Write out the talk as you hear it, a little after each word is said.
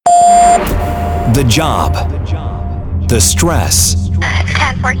The job. The stress.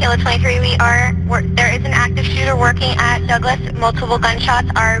 10-4 Kilo 23, there is an active shooter working at Douglas. Multiple gunshots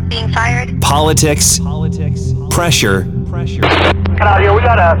are being fired. Politics. Pressure. Get out here. We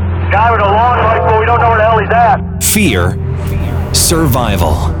got a guy with a long rifle. We don't know where the hell he's at. Fear.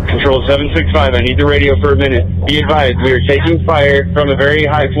 Survival. Control 765, I need the radio for a minute. Be advised, we are taking fire from a very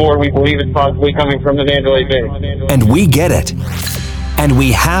high floor. We believe it's possibly coming from the Mandalay Bay. And we get it. And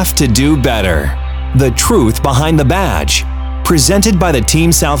we have to do better. The truth behind the badge. Presented by the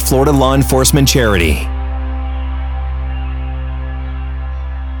Team South Florida Law Enforcement Charity.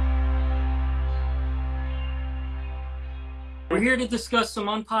 We're here to discuss some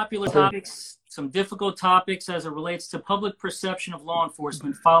unpopular topics, some difficult topics as it relates to public perception of law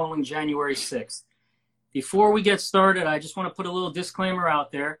enforcement following January 6th. Before we get started, I just want to put a little disclaimer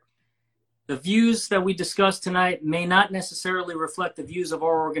out there. The views that we discuss tonight may not necessarily reflect the views of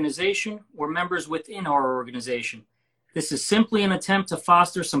our organization or members within our organization. This is simply an attempt to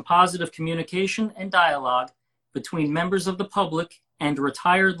foster some positive communication and dialogue between members of the public and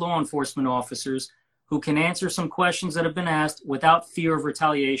retired law enforcement officers who can answer some questions that have been asked without fear of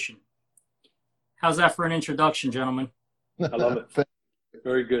retaliation. How's that for an introduction, gentlemen? I love it.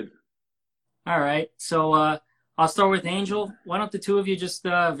 Very good. All right. So I'll start with Angel. Why don't the two of you just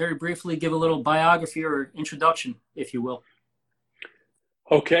very briefly give a little biography or introduction, if you will?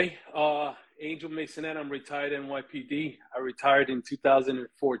 Okay. Angel Masonette. I'm retired NYPD. I retired in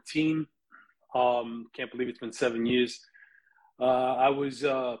 2014. Can't believe it's been 7 years. I was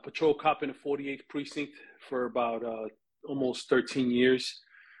a patrol cop in the 48th precinct for about almost 13 years.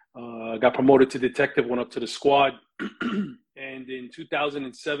 Got promoted to detective, went up to the squad. And in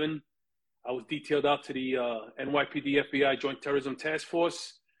 2007, I was detailed out to the NYPD FBI Joint Terrorism Task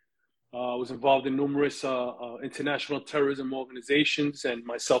Force. I was involved in numerous international terrorism organizations, and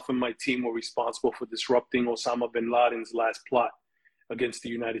myself and my team were responsible for disrupting Osama bin Laden's last plot against the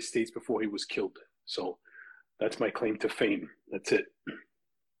United States before he was killed. So that's my claim to fame. That's it.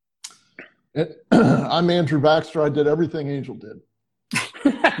 I'm Andrew Baxter. I did everything Angel did.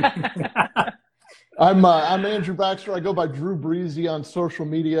 I'm Andrew Baxter. I go by Drew Breezy on social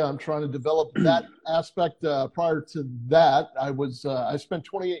media. I'm trying to develop that aspect. Prior to that, I spent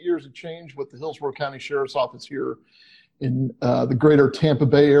 28 years of change with the Hillsborough County Sheriff's Office here in the greater Tampa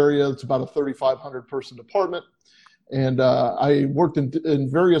Bay area. It's about a 3,500 person department. And I worked in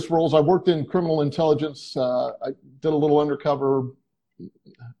various roles. I worked in criminal intelligence. I did a little undercover,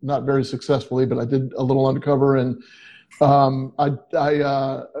 not very successfully, but I did a little undercover. And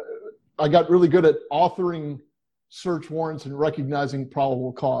I got really good at authoring search warrants and recognizing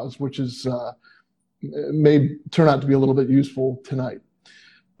probable cause, which may turn out to be a little bit useful tonight.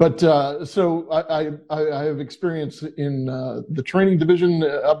 But so I have experience in the training division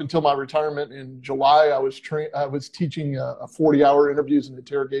up until my retirement in July. I was teaching a 40-hour interviews and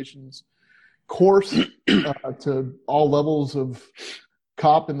interrogations course to all levels of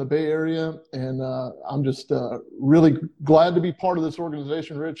cop in the Bay Area, and I'm just really glad to be part of this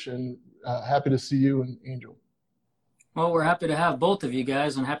organization, Rich, and happy to see you and Angel. Well, we're happy to have both of you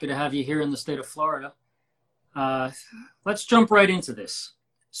guys, and happy to have you here in the state of Florida. Let's jump right into this.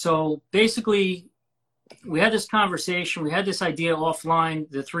 So basically, we had this conversation, we had this idea offline,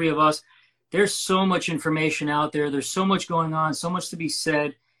 the three of us. There's so much information out there. There's so much going on, so much to be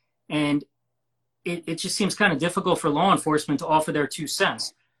said. And it just seems kind of difficult for law enforcement to offer their 2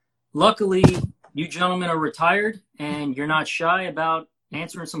 cents. Luckily, you gentlemen are retired and you're not shy about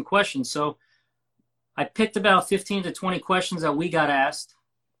answering some questions. So I picked about 15 to 20 questions that we got asked.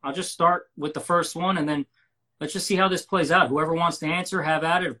 I'll just start with the first one, and then let's just see how this plays out. Whoever wants to answer, have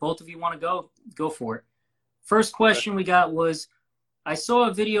at it. If both of you want to go for it. First question we got was, I saw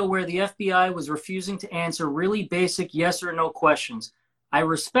a video where the FBI was refusing to answer really basic yes or no questions. I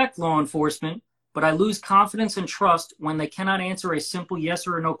respect law enforcement, but I lose confidence and trust when they cannot answer a simple yes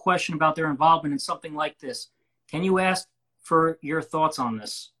or no question about their involvement in something like this. Can you ask for your thoughts on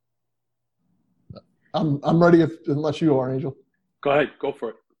this? I'm ready unless you are, Angel. Go ahead. Go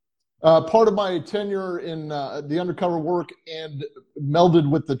for it. Part of my tenure in the undercover work and melded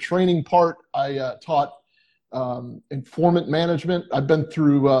with the training part, I taught informant management. I've been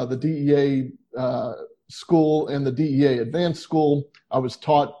through the DEA school and the DEA advanced school. I was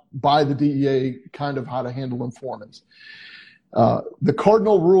taught by the DEA kind of how to handle informants. The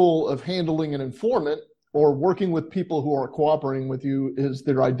cardinal rule of handling an informant or working with people who are cooperating with you is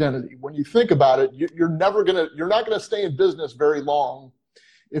their identity. When you think about it, you're not gonna stay in business very long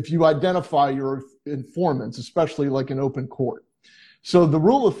if you identify your informants, especially like in open court. So the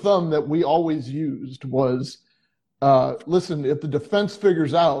rule of thumb that we always used was, listen, if the defense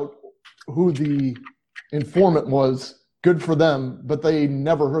figures out who the informant was, good for them, but they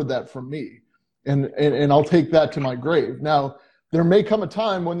never heard that from me. And I'll take that to my grave. Now, there may come a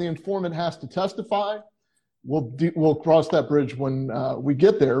time when the informant has to testify. We'll cross that bridge when we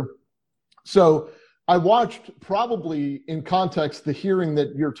get there. So I watched, probably in context, the hearing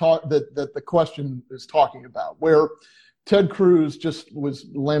that that the question is talking about, where Ted Cruz just was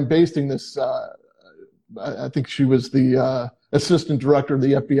lambasting this. I think she was the assistant director of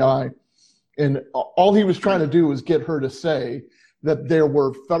the FBI, and all he was trying to do was get her to say that there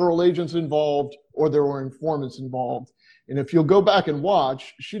were federal agents involved or there were informants involved. And if you'll go back and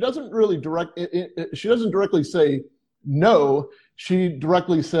watch, she doesn't really directly say no. She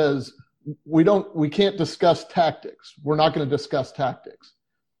directly says, we can't discuss tactics. We're not going to discuss tactics.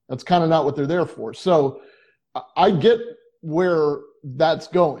 That's kind of not what they're there for. So I get where that's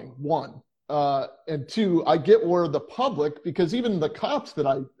going, one. And two, I get where the public, because even the cops that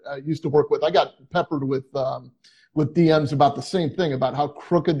I used to work with, I got peppered with DMs about the same thing, about how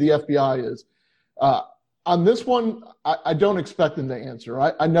crooked the FBI is. On this one, I don't expect them to answer.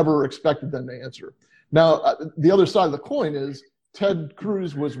 I never expected them to answer. Now, the other side of the coin is Ted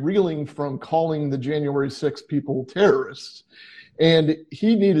Cruz was reeling from calling the January 6th people terrorists, and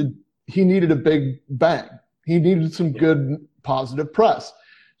he needed a big bang. He needed some good, positive press.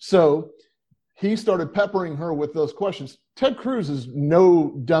 So he started peppering her with those questions. Ted Cruz is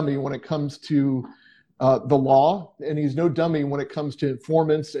no dummy when it comes to the law, and he's no dummy when it comes to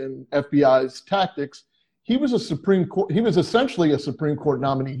informants and FBI's tactics. He was essentially a Supreme Court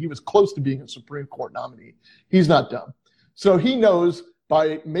nominee. He was close to being a Supreme Court nominee. He's not dumb. So he knows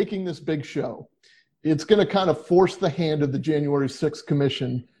by making this big show, it's going to kind of force the hand of the January 6th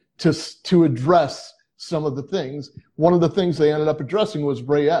Commission to address some of the things. One of the things they ended up addressing was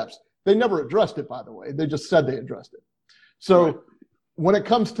Ray Epps. They never addressed it, by the way. They just said they addressed it. So when it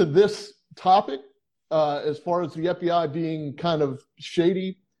comes to this topic, as far as the FBI being kind of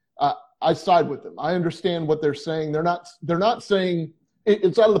shady, I side with them. I understand what they're saying. They're not saying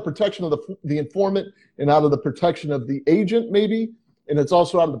it's out of the protection of the informant and out of the protection of the agent, maybe, and it's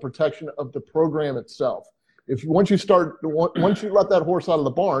also out of the protection of the program itself. Once you let that horse out of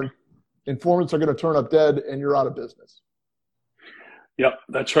the barn, informants are going to turn up dead, and you're out of business. Yep,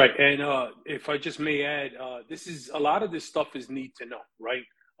 that's right. And if I just may add, a lot of this stuff is need to know, right?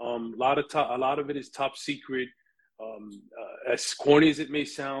 A lot of it is top secret. As corny as it may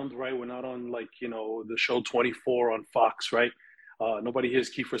sound, right? We're not on the show 24 on Fox, right? Nobody hears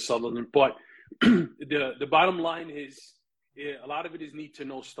Kiefer Sutherland, but the bottom line is a lot of it is need to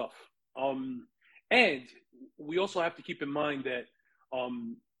know stuff. And we also have to keep in mind that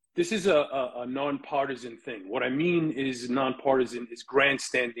this is a nonpartisan thing. What I mean is nonpartisan is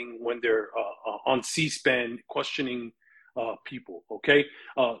grandstanding when they're on C-SPAN questioning people, okay?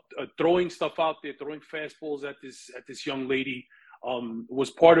 Throwing stuff out there, throwing fastballs at this young lady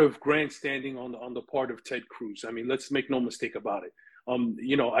was part of grandstanding on the part of Ted Cruz. I mean, let's make no mistake about it.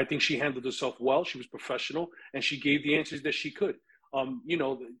 I think she handled herself well. She was professional, and she gave the answers that she could.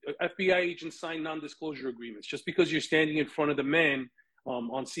 The FBI agents sign non-disclosure agreements. Just because you're standing in front of the man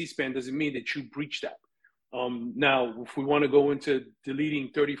on C-SPAN doesn't mean that you breach that. Now, if we want to go into deleting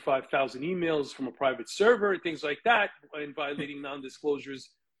 35,000 emails from a private server and things like that and violating non-disclosures,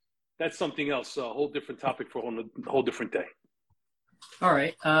 that's something else, a whole different topic for a whole different day. All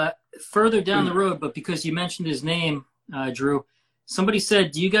right. Further down the road, but because you mentioned his name, Drew, somebody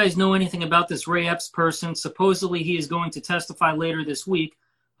said, do you guys know anything about this Ray Epps person? Supposedly he is going to testify later this week.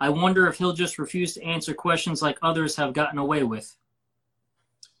 I wonder if he'll just refuse to answer questions like others have gotten away with.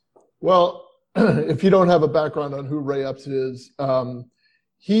 Well, if you don't have a background on who Ray Epps is,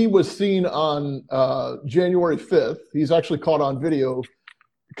 he was seen on January 5th. He's actually caught on video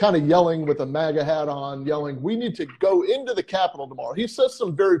kind of yelling with a MAGA hat on, yelling, "We need to go into the Capitol tomorrow." He says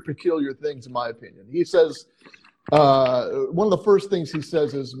some very peculiar things, in my opinion. He says, one of the first things he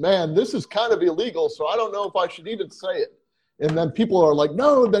says is, "Man, this is kind of illegal, so I don't know if I should even say it." And then people are like,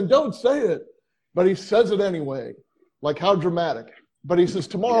 "No, then don't say it." But he says it anyway. Like, how dramatic. But he says,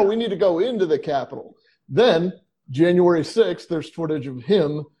 tomorrow we need to go into the Capitol. Then, January 6th, there's footage of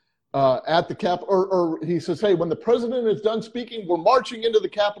him at the Capitol. Or he says, hey, when the president is done speaking, we're marching into the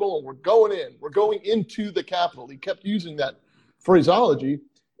Capitol and we're going in. We're going into the Capitol. He kept using that phraseology.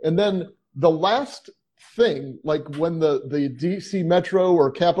 And then the last thing, like when the D.C. Metro or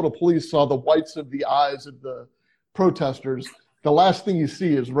Capitol Police saw the whites of the eyes of the protesters, the last thing you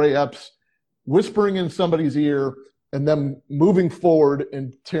see is Ray Epps whispering in somebody's ear and then moving forward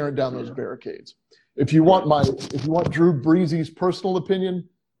and tearing down those barricades. If you want Drew Breezy's personal opinion,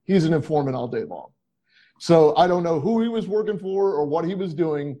 he's an informant all day long. So I don't know who he was working for or what he was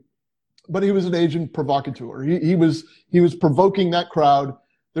doing, but he was an agent provocateur. He was provoking that crowd.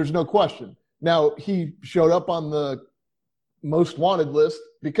 There's no question. Now, he showed up on the most wanted list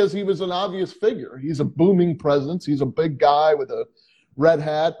because he was an obvious figure. He's a booming presence. He's a big guy with a red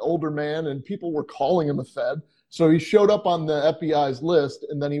hat, older man, and people were calling him a Fed. So he showed up on the FBI's list,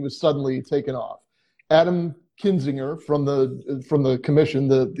 and then he was suddenly taken off. Adam Kinzinger from the commission,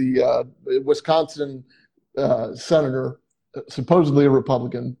 the Wisconsin senator, supposedly a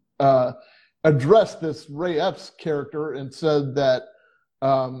Republican, addressed this Ray Epps character and said that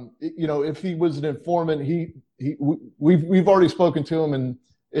if he was an informant, we've already spoken to him, and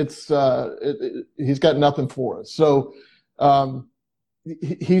he's got nothing for us. So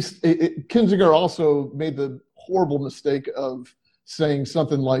Kinzinger also made the horrible mistake of saying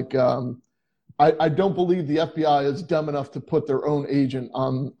something like, I don't believe the FBI is dumb enough to put their own agent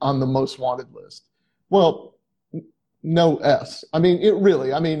on the most wanted list. Well, no S. I mean,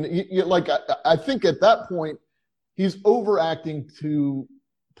 I think at that point, he's overacting to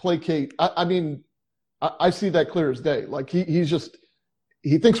placate. I see that clear as day. Like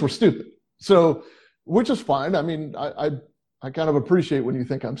he thinks we're stupid. So, which is fine. I mean, I kind of appreciate when you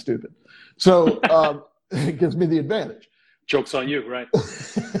think I'm stupid. So it gives me the advantage. Joke's on you, right?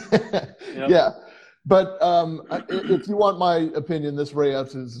 Yep. Yeah. But if you want my opinion, this Ray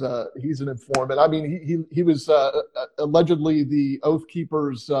Epps he's an informant. I mean, he was allegedly the Oath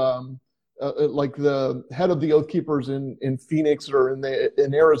Keepers, like the head of the Oath Keepers in Phoenix or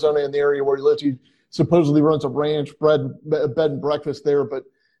in Arizona, in the area where he lives. He supposedly runs a ranch, bed and breakfast there. But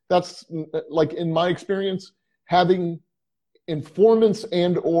that's, like, in my experience, having informants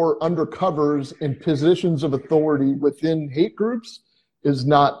and or undercovers in positions of authority within hate groups is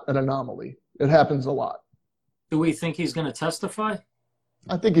not an anomaly. It happens a lot. Do we think he's going to testify?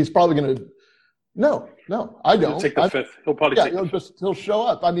 I think he's probably going to. No, I don't. He'll take the fifth. He'll probably he'll show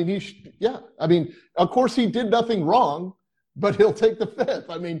up. I mean, of course he did nothing wrong, but he'll take the fifth.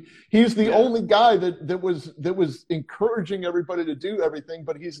 I mean, he's the only guy that was encouraging everybody to do everything,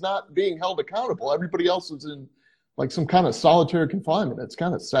 but he's not being held accountable. Everybody else is in like some kind of solitary confinement. It's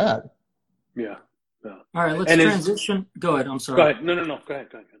kind of sad. Yeah. All right, let's transition. Go ahead. I'm sorry. Go ahead. No. Go ahead.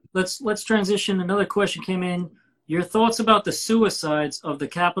 Let's transition. Another question came in. Your thoughts about the suicides of the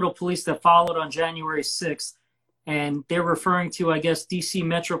Capitol Police that followed on January 6th. And they're referring to, I guess, D.C.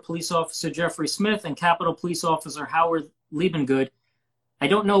 Metro Police Officer Jeffrey Smith and Capitol Police Officer Howard Liebengood. I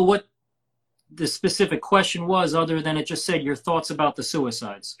don't know what the specific question was other than it just said your thoughts about the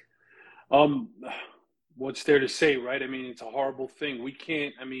suicides. What's there to say, right? I mean, it's a horrible thing.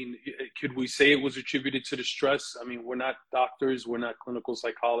 Could we say it was attributed to the stress? I mean, we're not doctors. We're not clinical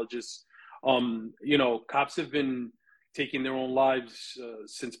psychologists. Cops have been taking their own lives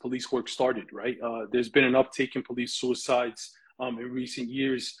since police work started, right? There's been an uptick in police suicides in recent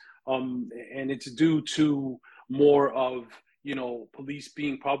years, and it's due to more of, police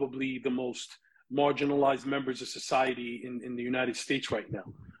being probably the most marginalized members of society in the United States right now.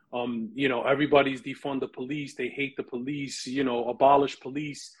 Everybody's defund the police. They hate the police, abolish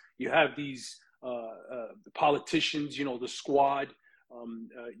police. You have these politicians, the squad,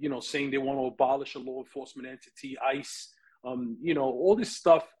 saying they want to abolish a law enforcement entity, ICE. All this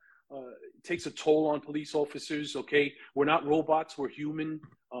stuff takes a toll on police officers, okay? We're not robots. We're human.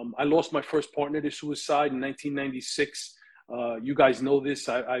 I lost my first partner to suicide in 1996. You guys know this.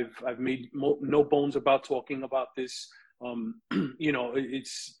 I've made no bones about talking about this.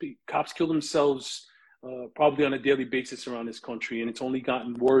 Cops kill themselves probably on a daily basis around this country, and it's only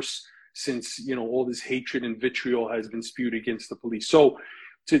gotten worse since all this hatred and vitriol has been spewed against the police. So,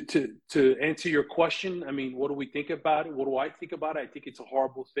 to answer your question, I mean, what do we think about it? What do I think about it? I think it's a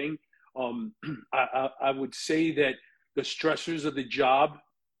horrible thing. I would say that the stressors of the job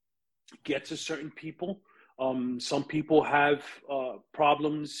get to certain people. Some people have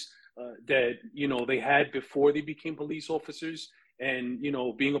problems that they had before they became police officers, and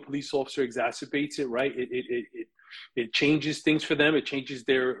being a police officer exacerbates it, right? It changes things for them. It changes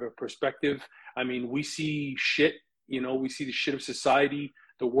their perspective. I mean, we see shit. We see the shit of society,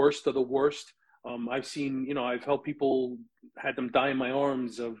 the worst of the worst. I've seen, I've helped people, had them die in my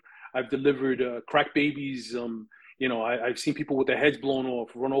arms. I've delivered crack babies. I've seen people with their heads blown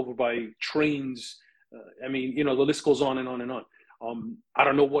off, run over by trains. The list goes on and on and on. I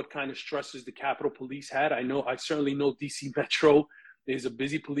don't know what kind of stresses the Capitol Police had. I certainly know DC Metro is a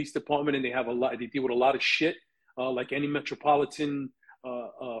busy police department, and they deal with a lot of shit, like any metropolitan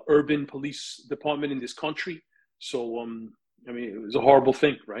urban police department in this country. So, it was a horrible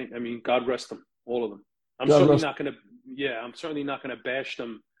thing, right? I mean, God rest them, all of them. I'm certainly not going to bash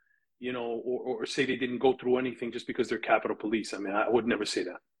them, or say they didn't go through anything just because they're Capitol Police. I mean, I would never say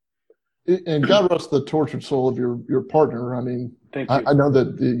that. And God rest the tortured soul of your partner. I mean, Thank you. I know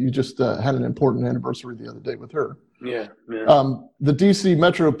that you just had an important anniversary the other day with her. Yeah. The DC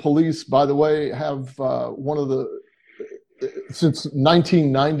Metro Police, by the way, have one of the since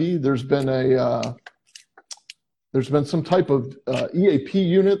 1990. There's been some type of EAP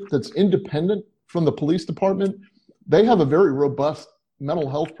unit that's independent from the police department. They have a very robust mental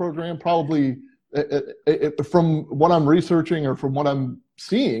health program. Probably from what I'm researching or from what I'm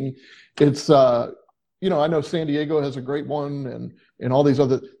seeing, it's I know San Diego has a great one, and all these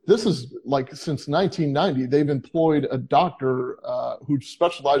other. This is like since 1990, they've employed a doctor who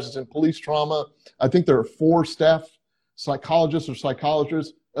specializes in police trauma. I think there are 4 staff psychologists or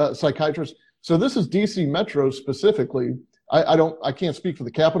psychiatrists. So this is DC Metro specifically. I can't speak for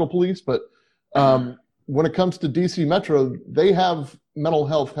the Capitol Police, but when it comes to DC Metro, they have mental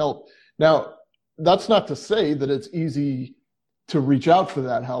health help. Now, that's not to say that it's easy to reach out for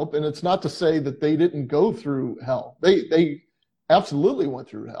that help, and it's not to say that they didn't go through hell. They absolutely went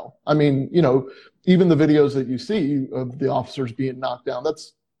through hell. I mean, even the videos that you see of the officers being knocked down,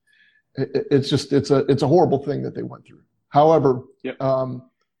 it's a horrible thing that they went through. However, Yep.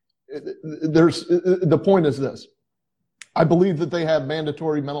 The point is this: I believe that they have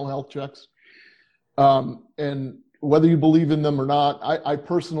mandatory mental health checks, and whether you believe in them or not, I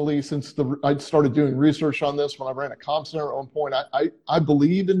personally, since I started doing research on this when I ran a comp center at one point, I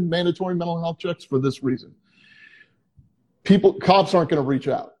believe in mandatory mental health checks for this reason. Cops aren't going to reach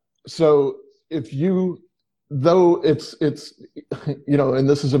out. So though it's and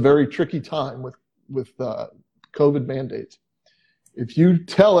this is a very tricky time with COVID mandates. If you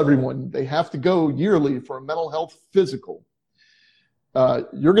tell everyone they have to go yearly for a mental health physical,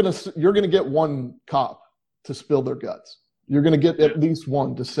 you're gonna get one cop to spill their guts. You're gonna get at least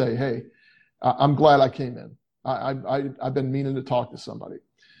one to say, "Hey, I'm glad I came in. I've been meaning to talk to somebody."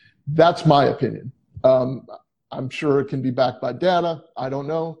 That's my opinion. I'm sure it can be backed by data. I don't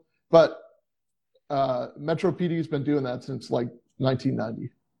know, but Metro PD has been doing that since like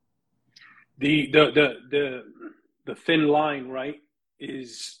 1990. The thin line, right,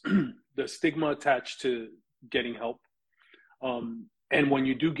 is the stigma attached to getting help. And when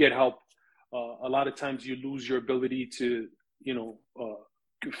you do get help, a lot of times you lose your ability to,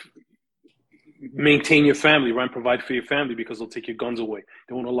 maintain your family, right? Provide for your family, because they'll take your guns away.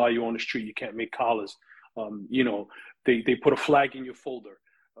 They won't allow you on the street. You can't make collars. They put a flag in your folder.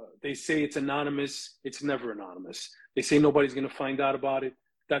 They say it's anonymous. It's never anonymous. They say nobody's going to find out about it.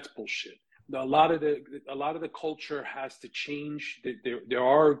 That's bullshit. A lot of the culture has to change. There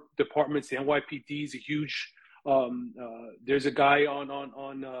are departments. The NYPD is a huge. There's a guy on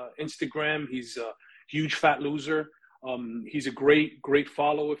Instagram. He's a huge fat loser. He's a great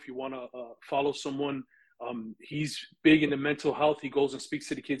follow if you want to follow someone. He's big into mental health. He goes and speaks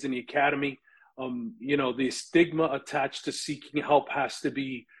to the kids in the academy. The stigma attached to seeking help has to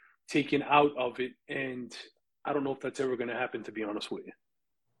be taken out of it, and I don't know if that's ever going to happen, to be honest with you.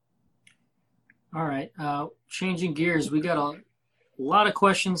 All right. Changing gears, we got a lot of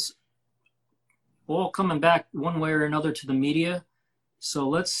questions all coming back one way or another to the media. So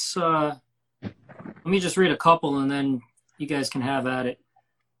let me just read a couple and then you guys can have at it.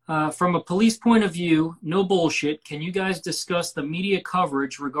 From a police point of view, no bullshit, can you guys discuss the media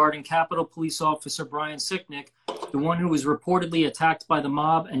coverage regarding Capitol Police Officer Brian Sicknick, the one who was reportedly attacked by the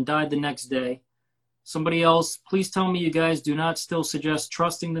mob and died the next day? Somebody else, please tell me you guys do not still suggest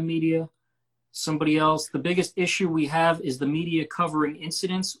trusting the media. Somebody else, the biggest issue we have is the media covering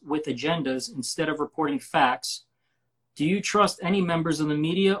incidents with agendas instead of reporting facts. Do you trust any members of the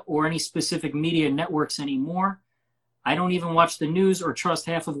media or any specific media networks anymore? I don't even watch the news or trust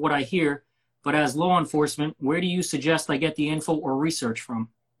half of what I hear, but as law enforcement, where do you suggest I get the info or research from?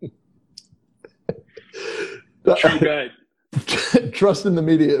 True guide. Trust in the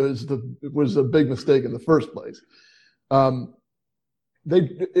media was a big mistake in the first place.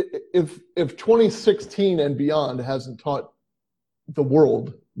 If 2016 and beyond hasn't taught the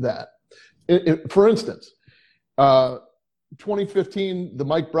world that, for instance, 2015, the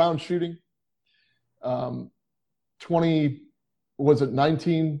Mike Brown shooting,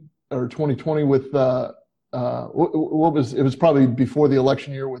 2019 or 2020 with it was probably before the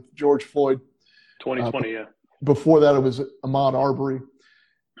election year with George Floyd. 2020, yeah. Before that, it was Ahmaud Arbery.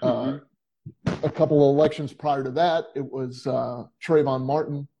 A couple of elections prior to that, it was Trayvon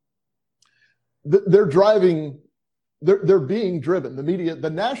Martin. They're being driven. The media, the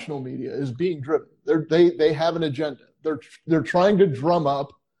national media, is being driven. They have an agenda. They're trying to drum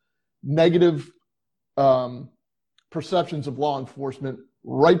up negative perceptions of law enforcement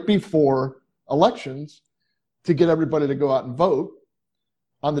right before elections to get everybody to go out and vote.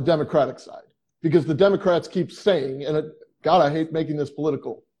 on the Democratic side, because the Democrats keep saying, and God, I hate making this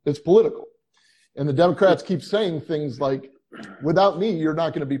political. It's political. And the Democrats keep saying things like, without me, you're not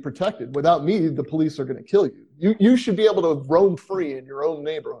going to be protected. Without me, the police are going to kill you. You should be able to roam free in your own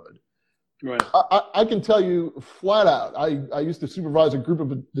neighborhood. Right. I can tell you flat out, I used to supervise a group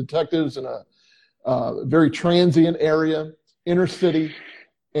of detectives in a very transient area, inner city,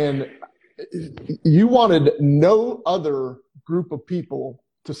 and you wanted no other group of people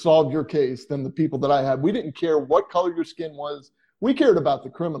to solve your case than the people that I had. We didn't care what color your skin was. We cared about the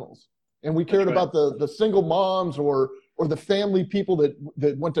criminals, and we cared about the single moms or the family people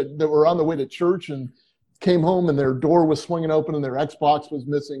that were on the way to church and came home and their door was swinging open and their Xbox was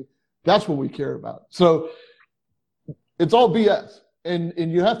missing. That's what we care about. So it's all BS, and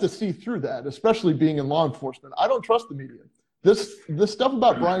you have to see through that, especially being in law enforcement. I don't trust the media. This stuff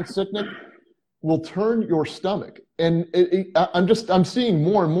about Brian Sicknick will turn your stomach. And I'm seeing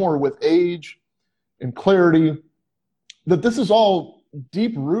more and more with age and clarity that this is all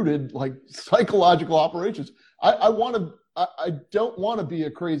deep-rooted, like, psychological operations. I don't want to be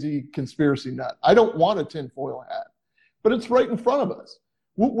a crazy conspiracy nut. I don't want a tinfoil hat, but it's right in front of us.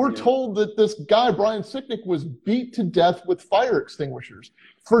 We're told that this guy, Brian Sicknick, was beat to death with fire extinguishers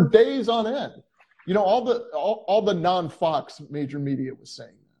for days on end. You know, all the non-Fox major media was saying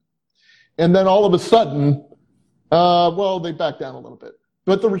that. And then all of a sudden, they backed down a little bit.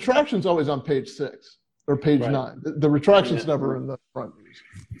 But the retraction's always on page 6 or page 9. The retraction's never in the front news.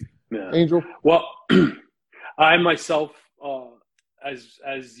 Yeah. Angel? Well, I myself,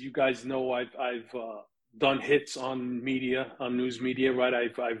 as you guys know, I've done hits on media, on news media, right?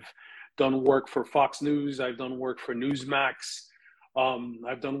 I've done work for Fox News. I've done work for Newsmax.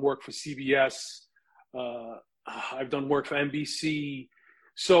 I've done work for CBS. I've done work for NBC.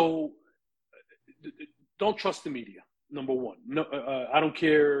 So don't trust the media, number one. No, I don't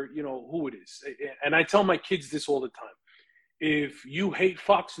care, who it is. And I tell my kids this all the time. If you hate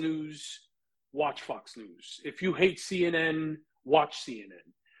Fox News, watch Fox News. If you hate CNN, watch CNN.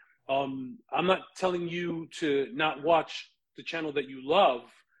 I'm not telling you to not watch the channel that you love,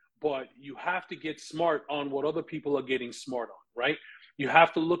 but you have to get smart on what other people are getting smart on, right? You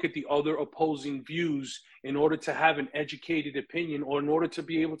have to look at the other opposing views in order to have an educated opinion, or in order to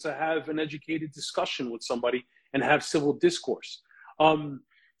be able to have an educated discussion with somebody and have civil discourse.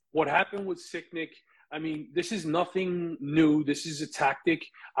 What happened with Sicknick, I mean, this is nothing new. This is a tactic.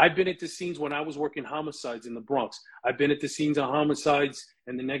 I've been at the scenes when I was working homicides in the Bronx. I've been at the scenes of homicides,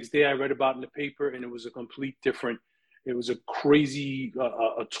 and the next day I read about it in the paper, and it was a complete different, it was a crazy,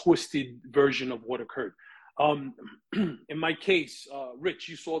 a twisted version of what occurred. In my case, Rich,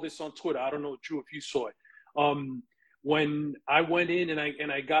 you saw this on Twitter. I don't know, Drew, if you saw it. When I went in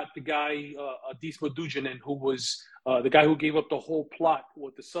and I got the guy, Adis Madujanin, who was the guy who gave up the whole plot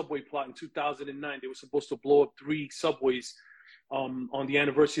with the subway plot in 2009. They were supposed to blow up 3 subways on the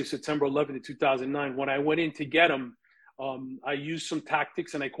anniversary of September 11th in 2009. When I went in to get him, I used some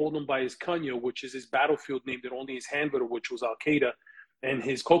tactics, and I called him by his kunya, which is his battlefield name that only his handler, which was Al-Qaeda, and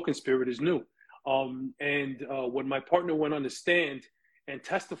his co-conspirators knew. When my partner went on the stand and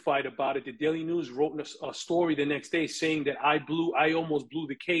testified about it, the Daily News wrote a story the next day saying that I almost blew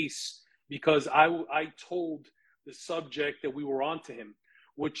the case because I told the subject that we were onto him,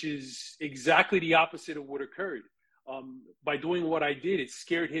 which is exactly the opposite of what occurred. By doing what I did, it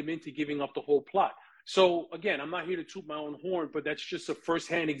scared him into giving up the whole plot. So again, I'm not here to toot my own horn, but that's just a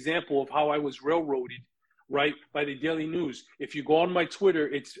firsthand example of how I was railroaded, right, by the Daily News. If you go on my Twitter,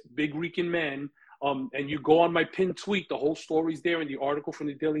 it's Big Rican Man, and you go on my pinned tweet, the whole story's there, and the article from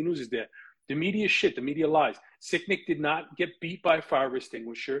the Daily News is there. The media is shit. The media lies. Sicknick did not get beat by a fire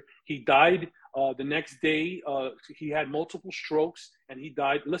extinguisher. He died the next day. He had multiple strokes, and he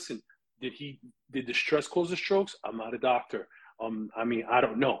died. Listen, did the stress cause the strokes? I'm not a doctor. I mean, I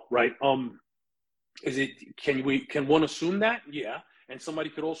don't know, right? Can one assume that? Yeah. And somebody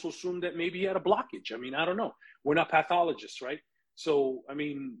could also assume that maybe he had a blockage. I mean, I don't know. We're not pathologists, right? So, I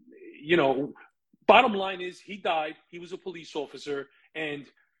mean, bottom line is he died. He was a police officer, and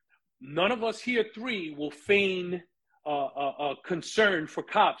none of us here 3 will feign a concern for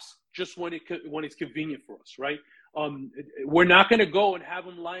cops just when it's convenient for us, right? We're not going to go and have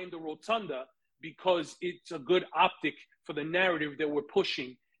him lie in the rotunda because it's a good optic for the narrative that we're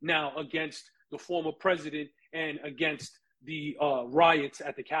pushing now against the former president and against the riots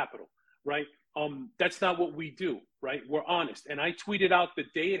at the Capitol, right? That's not what we do, right? We're honest. And I tweeted out the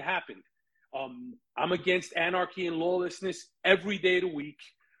day it happened. I'm against anarchy and lawlessness every day of the week,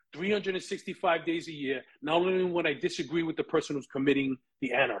 365 days a year, not only when I disagree with the person who's committing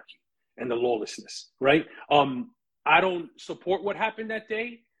the anarchy and the lawlessness, right? I don't support what happened that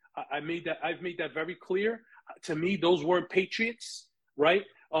day. I've made that very clear. To me, those weren't patriots, right?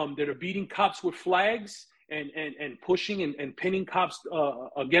 That are beating cops with flags and pushing and pinning cops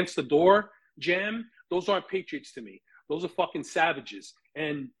against the door jam. Those aren't patriots to me. Those are fucking savages.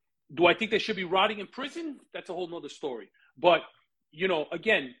 And do I think they should be rotting in prison? That's a whole nother story. But, you know,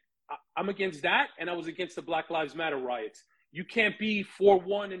 again, I'm against that, and I was against the Black Lives Matter riots. You can't be for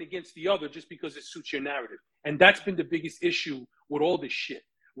one and against the other just because it suits your narrative. And that's been the biggest issue with all this shit,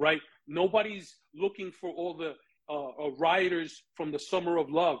 right? Nobody's looking for all the rioters from the Summer of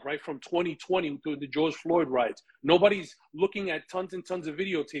Love, right? From 2020 to the George Floyd riots. Nobody's looking at tons and tons of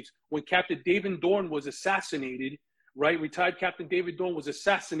videotapes. When Captain David Dorn was assassinated, right? Retired Captain David Dorn was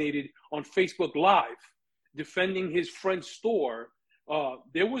assassinated on Facebook Live defending his friend's store.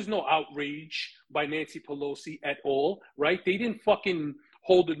 There was no outrage by Nancy Pelosi at all, right? They didn't fucking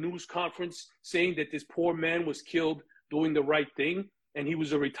hold a news conference saying that this poor man was killed doing the right thing and he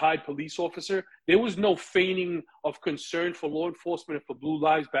was a retired police officer. There was no feigning of concern for law enforcement and for blue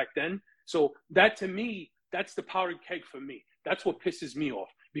lives back then. So that, to me, that's the powdered keg for me. That's what pisses me off,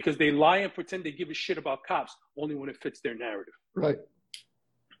 because they lie and pretend they give a shit about cops only when it fits their narrative. Right.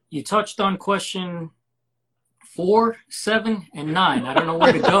 You touched on question 4, 7, and 9. I don't know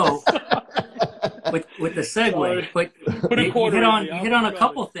where to go with the segue, but you hit on a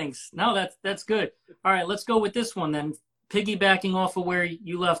couple things. No, that's good. All right, let's go with this one then. Piggybacking off of where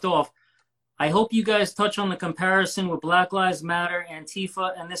you left off, I hope you guys touch on the comparison with Black Lives Matter,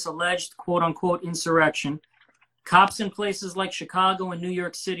 Antifa, and this alleged quote-unquote insurrection. Cops in places like Chicago and New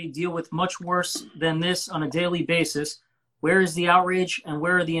York City deal with much worse than this on a daily basis. Where is the outrage, and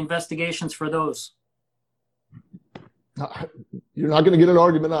where are the investigations for those? You're not going to get an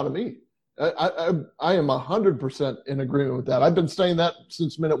argument out of me. I am 100% in agreement with that. I've been saying that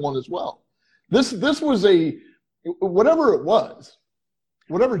since minute one as well. This was whatever it was,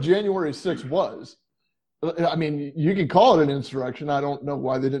 whatever January 6th was. I mean, you can call it an insurrection. I don't know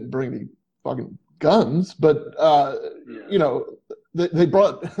why they didn't bring any fucking guns, but you know, they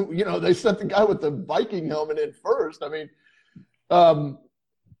brought, you know, they sent the guy with the Viking helmet in first. I mean, a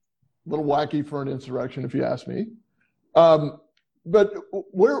little wacky for an insurrection, if you ask me. But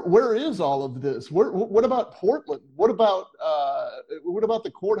where is all of this? What about Portland? What about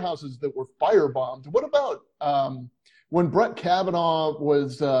the courthouses that were firebombed? What about when Brett Kavanaugh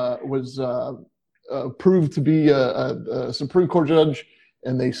was proved to be a Supreme Court judge,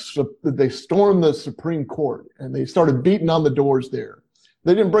 and they stormed the Supreme Court and they started beating on the doors there?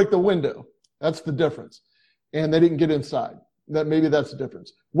 They didn't break the window. That's the difference. And they didn't get inside. Maybe that's the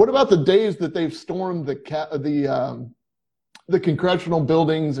difference. What about the days that they've stormed the congressional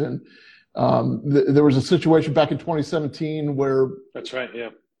buildings, and there was a situation back in 2017 where that's right, yeah,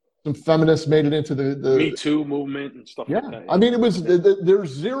 some feminists made it into the Me Too movement and stuff like that. Yeah. I mean, it was there's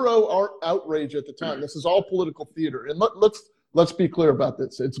zero outrage at the time. This is all political theater, and let's be clear about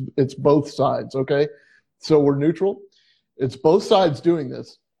this. It's both sides, okay? So we're neutral. It's both sides doing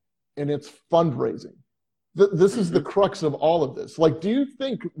this, and it's fundraising. This is the crux of all of this. Like, do you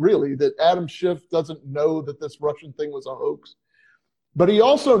think really that Adam Schiff doesn't know that this Russian thing was a hoax? But he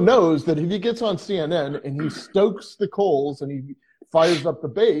also knows that if he gets on CNN and he stokes the coals and he fires up the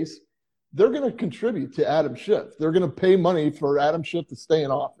base, they're going to contribute to Adam Schiff. They're going to pay money for Adam Schiff to stay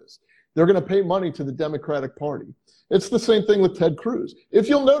in office. They're going to pay money to the Democratic Party. It's the same thing with Ted Cruz. If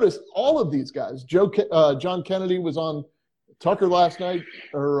you'll notice, all of these guys, John Kennedy was on Tucker last night,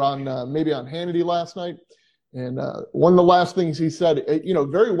 or on maybe on Hannity last night. And one of the last things he said, you know,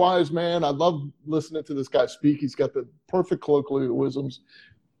 very wise man. I love listening to this guy speak. He's got the perfect colloquialisms,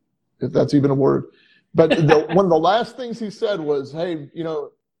 if that's even a word. But one of the last things he said was, hey, you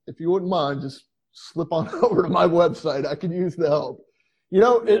know, if you wouldn't mind, just slip on over to my website. I can use the help. You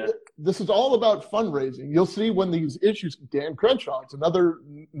know, this is all about fundraising. You'll see when these issues, Dan Crenshaw, it's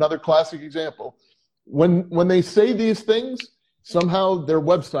another classic example. When they say these things, somehow their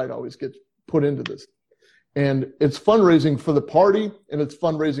website always gets put into this. And it's fundraising for the party, and it's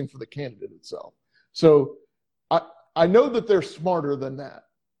fundraising for the candidate itself. So I know that they're smarter than that.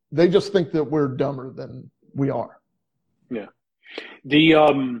 They just think that we're dumber than we are. Yeah.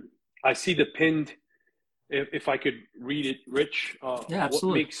 I see the pinned, if I could read it, Rich. Yeah,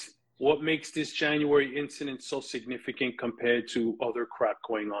 absolutely. What makes this January incident so significant compared to other crap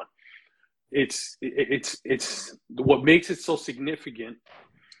going on? It's what makes it so significant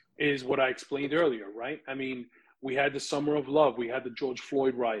is what I explained earlier, right? I mean, we had the Summer of Love. We had the George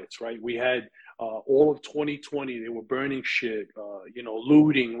Floyd riots, right? We had all of 2020. They were burning shit, you know,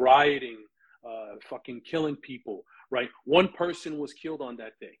 looting, rioting, fucking killing people, right? One person was killed on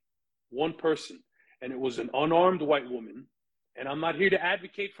that day. One person. and it was an unarmed white woman. And I'm not here to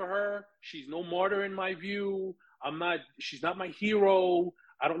advocate for her. She's no martyr in my view. She's not my hero.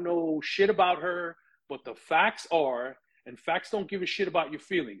 I don't know shit about her. But the facts are, and facts don't give a shit about your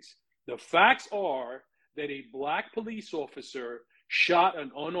feelings. The facts are that a black police officer shot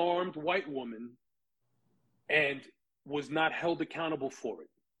an unarmed white woman and was not held accountable for it,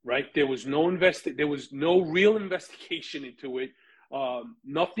 right? There was no real investigation into it.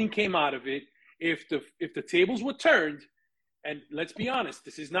 Nothing came out of it. If the tables were turned, and let's be honest,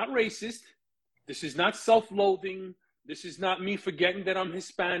 this is not racist. This is not self-loathing. This is not me forgetting that I'm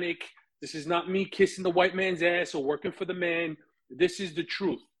Hispanic. This is not me kissing the white man's ass or working for the man. This is the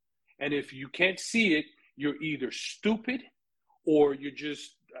truth. And if you can't see it, you're either stupid or you're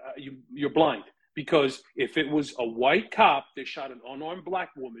just you're blind. Because if it was a white cop that shot an unarmed black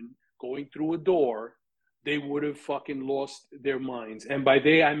woman going through a door, they would have fucking lost their minds. And by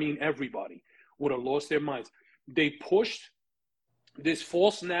they, I mean everybody would have lost their minds. They pushed this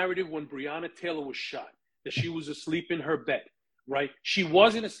false narrative when Breonna Taylor was shot, that she was asleep in her bed, right? She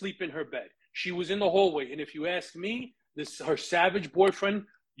wasn't asleep in her bed. She was in the hallway. And if you ask me, her savage boyfriend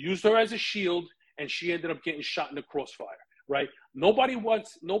used her as a shield, and she ended up getting shot in the crossfire, right?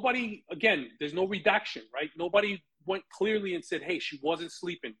 Again, there's no redaction, right? Nobody went clearly and said, hey, she wasn't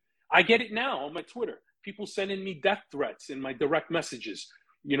sleeping. I get it now on my Twitter. People sending me death threats in my direct messages.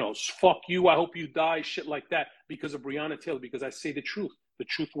 Fuck you, I hope you die, shit like that, because of Breonna Taylor, because I say the truth. The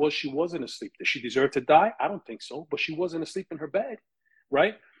truth was she wasn't asleep. Did she deserve to die? I don't think so, but she wasn't asleep in her bed,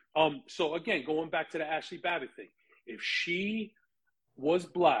 right? So again, going back to the Ashley Babbitt thing, if she was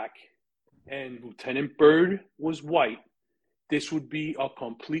black and Lieutenant Byrd was white, this would be a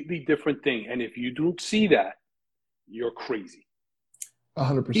completely different thing. And if you don't see that, you're crazy.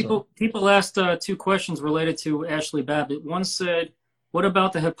 100%. People asked two questions related to Ashley Babbitt. One said, what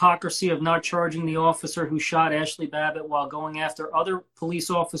about the hypocrisy of not charging the officer who shot Ashley Babbitt while going after other police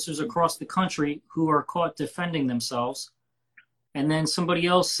officers across the country who are caught defending themselves? And then somebody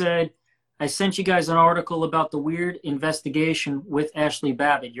else said, I sent you guys an article about the weird investigation with Ashley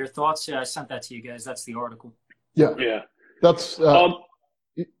Babbitt. Your thoughts? Yeah, I sent that to you guys. That's the article. Yeah. That's go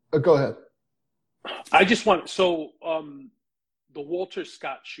ahead. I just want the Walter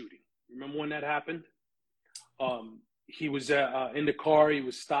Scott shooting. Remember when that happened? He was in the car. He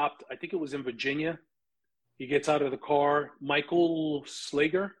was stopped. I think it was in Virginia. He gets out of the car. Michael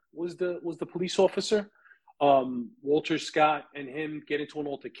Slager was the police officer. Walter Scott and him get into an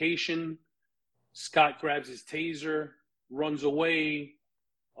altercation. Scott grabs his taser, runs away.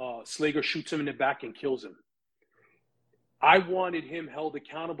 Slager shoots him in the back and kills him. I wanted him held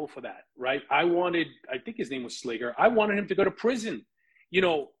accountable for that, right? I think his name was Slager. I wanted him to go to prison.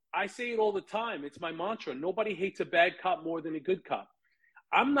 I say it all the time. It's my mantra. Nobody hates a bad cop more than a good cop.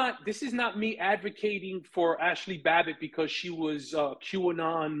 This is not me advocating for Ashley Babbitt because she was a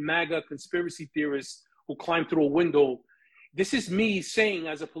QAnon MAGA conspiracy theorist who climbed through a window. This is me saying,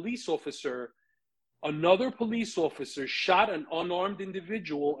 as a police officer, another police officer shot an unarmed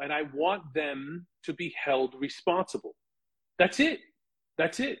individual, and I want them to be held responsible. That's it.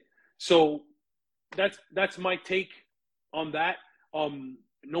 So that's my take on that.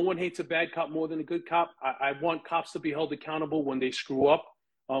 No one hates a bad cop more than a good cop. I want cops to be held accountable when they screw up,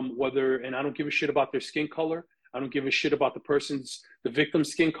 and I don't give a shit about their skin color. I don't give a shit about the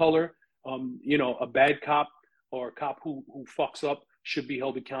victim's skin color. A bad cop or a cop who fucks up should be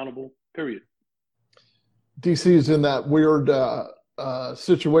held accountable, period. DC is in that weird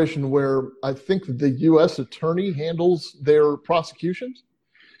situation where I think the U.S. attorney handles their prosecutions.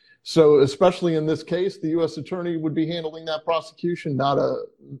 So especially in this case, the U.S. attorney would be handling that prosecution, not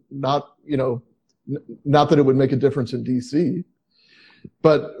that it would make a difference in D.C.,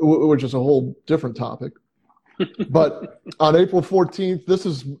 but which is a whole different topic. But on April 14th, this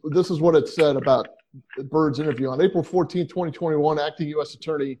is what it said about Byrd's interview. On April 14th, 2021, acting U.S.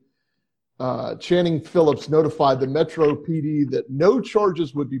 attorney Channing Phillips notified the Metro PD that no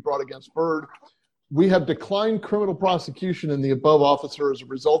charges would be brought against Byrd. We have declined criminal prosecution in the above officer as a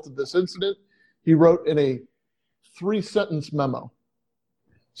result of this incident, he wrote in a 3-sentence memo.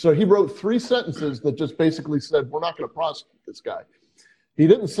 So he wrote 3 sentences that just basically said, we're not going to prosecute this guy. He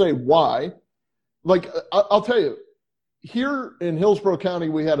didn't say why. I'll tell you, here in Hillsborough County,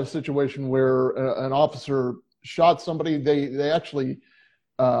 we had a situation where an officer shot somebody. They actually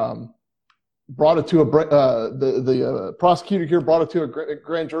brought it to the prosecutor here brought it to a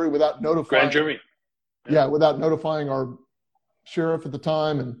grand jury without notifying. Grand jury. Yeah, without notifying our sheriff at the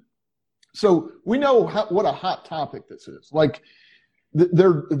time. And so we know what a hot topic this is. Like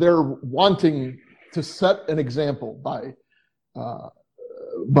they're wanting to set an example by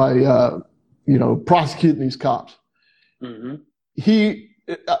prosecuting these cops. Mm-hmm.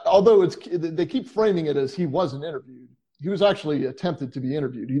 Although they keep framing it as he wasn't interviewed, he was actually attempted to be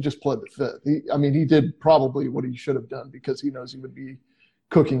interviewed. He just pled the fifth. He did probably what he should have done because he knows he would be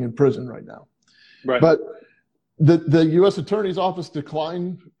cooking in prison right now. Right. But the U.S. Attorney's Office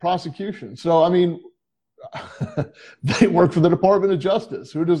declined prosecution. So, they work for the Department of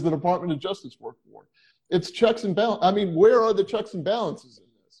Justice. Who does the Department of Justice work for? It's checks and balances. Where are the checks and balances in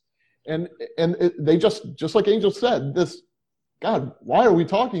this? And they just like Angel said, God, why are we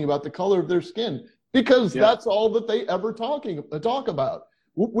talking about the color of their skin? Because that's all that they ever talk about.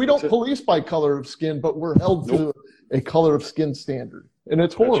 We don't police by color of skin, but we're held to a color of skin standard. And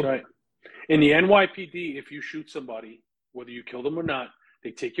it's horrible. That's right. In the NYPD, if you shoot somebody, whether you kill them or not,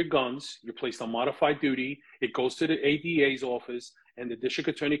 they take your guns, you're placed on modified duty, it goes to the ADA's office, and the district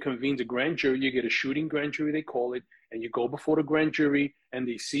attorney convenes a grand jury. You get a shooting grand jury, they call it, and you go before the grand jury, and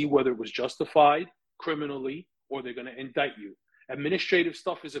they see whether it was justified criminally or they're going to indict you. Administrative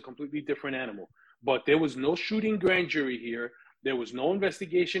stuff is a completely different animal. But there was no shooting grand jury here. There was no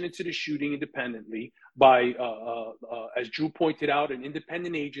investigation into the shooting independently by, as Drew pointed out, an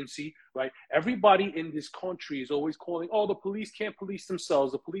independent agency, right? Everybody in this country is always calling, the police can't police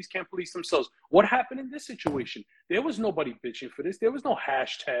themselves. The police can't police themselves. What happened in this situation? There was nobody bitching for this. There was no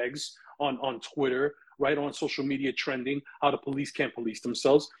hashtags on Twitter, right, on social media trending how the police can't police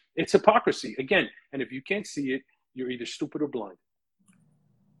themselves. It's hypocrisy, again. And if you can't see it, you're either stupid or blind.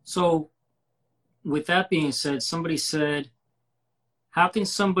 So with that being said, somebody said, how can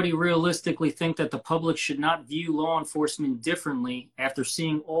somebody realistically think that the public should not view law enforcement differently after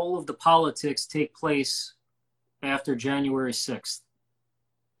seeing all of the politics take place after January 6th?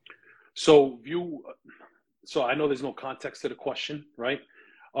 So I know there's no context to the question, right?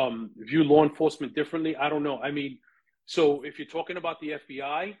 View law enforcement differently? I don't know. So if you're talking about the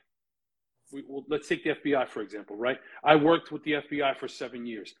FBI, let's take the FBI, for example, right? I worked with the FBI for 7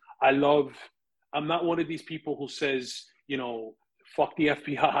 years. I'm not one of these people who says, fuck the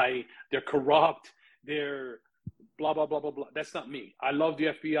FBI, they're corrupt, they're blah, blah, blah, blah, blah. That's not me. I love the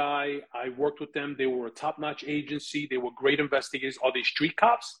FBI. I worked with them. They were a top-notch agency. They were great investigators. Are they street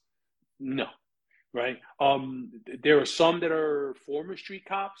cops? No, right? There are some that are former street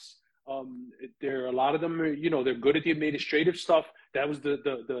cops. There are a lot of them, they're good at the administrative stuff. That was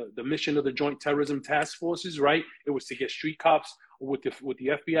the mission of the Joint Terrorism Task Forces, right? It was to get street cops with the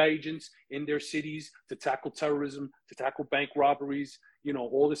FBI agents in their cities to tackle terrorism, to tackle bank robberies,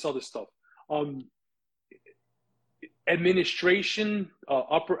 all this other stuff. Administration,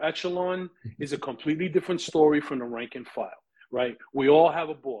 upper echelon is a completely different story from the rank and file, right? We all have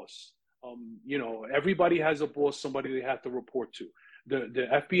a boss. Everybody has a boss, somebody they have to report to. The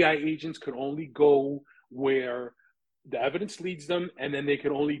FBI agents could only go where the evidence leads them, and then they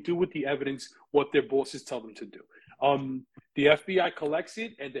can only do with the evidence what their bosses tell them to do. The FBI collects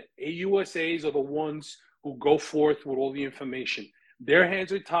it, and the AUSAs are the ones who go forth with all the information. Their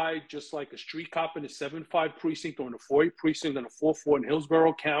hands are tied, just like a street cop in the 7-5 precinct or in the 4-8 precinct in the 4-4 in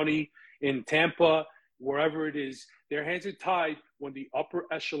Hillsborough County, in Tampa, wherever it is. Their hands are tied when the upper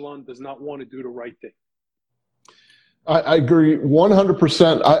echelon does not want to do the right thing. I agree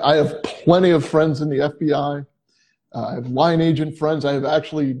 100%. I have plenty of friends in the FBI. I have line agent friends. I have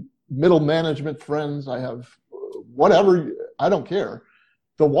actually middle management friends. I have whatever. I don't care.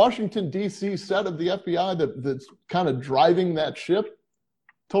 The Washington, D.C. set of the FBI that's kind of driving that ship,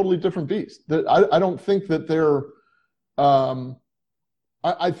 totally different beast. I don't think that they're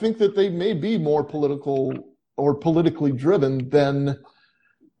I think that they may be more political or politically driven than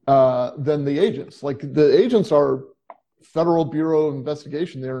the agents. Like the agents are Federal Bureau of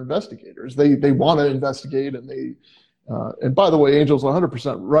Investigation. They're investigators. They want to investigate, and and by the way, Angel's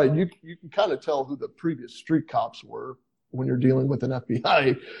 100% right. You can kind of tell who the previous street cops were when you're dealing with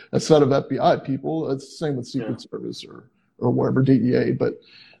a set of FBI people. It's the same with Secret Service or wherever, DEA. But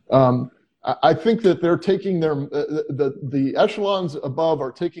I think that they're taking the echelons above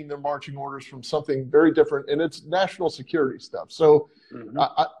are taking their marching orders from something very different, and it's national security stuff. So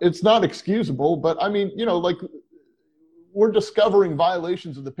it's not excusable, but I mean, like we're discovering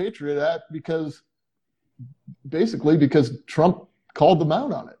violations of the Patriot Act because Trump called them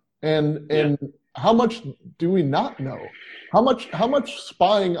out on it. And how much do we not know? How much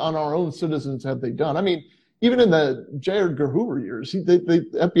spying on our own citizens have they done? I mean, even in the J. Edgar Hoover years, the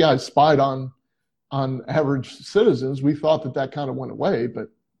FBI spied on average citizens. We thought that kind of went away, but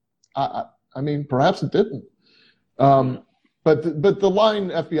I mean, perhaps it didn't. But the line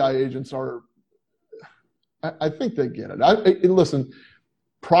FBI agents are, I think they get it. Listen,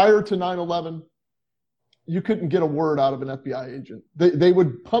 prior to 9/11, you couldn't get a word out of an FBI agent. They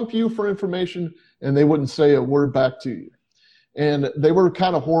would pump you for information and they wouldn't say a word back to you. And they were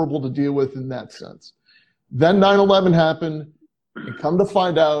kind of horrible to deal with in that sense. Then 9/11 happened, and come to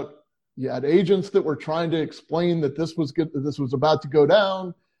find out, you had agents that were trying to explain that this was good, that this was about to go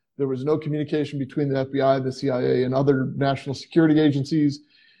down. There was no communication between the FBI, the CIA, and other national security agencies.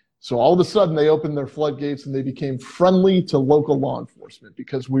 So all of a sudden, they opened their floodgates and they became friendly to local law enforcement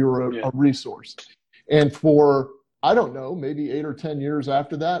because we were a resource. And for, I don't know, maybe 8 or 10 years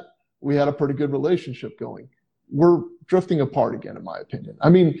after that, we had a pretty good relationship going. We're drifting apart again, in my opinion. I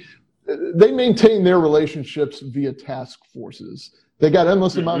mean, they maintain their relationships via task forces. They got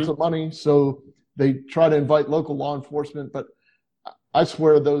endless amounts of money, so they try to invite local law enforcement. But I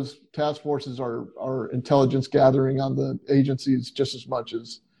swear those task forces are intelligence gathering on the agencies just as much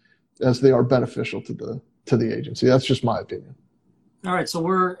as they are beneficial to the agency. That's just my opinion. All right, so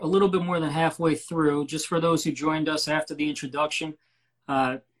we're a little bit more than halfway through. Just for those who joined us after the introduction,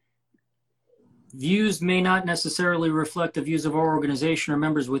 views may not necessarily reflect the views of our organization or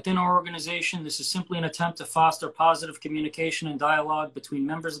members within our organization. This is simply an attempt to foster positive communication and dialogue between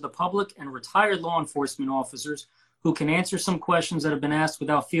members of the public and retired law enforcement officers who can answer some questions that have been asked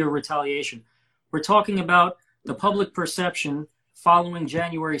without fear of retaliation. We're talking about the public perception following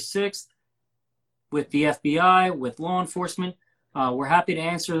January 6th with the FBI, with law enforcement. We're happy to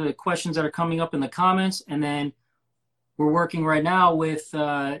answer the questions that are coming up in the comments. And then we're working right now with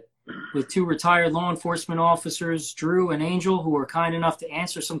 2 retired law enforcement officers, Drew and Angel, who are kind enough to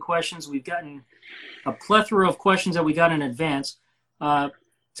answer some questions. We've gotten a plethora of questions that we got in advance. To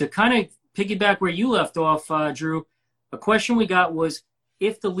kind of piggyback where you left off, Drew, a question we got was,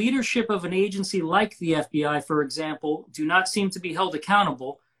 if the leadership of an agency like the FBI, for example, do not seem to be held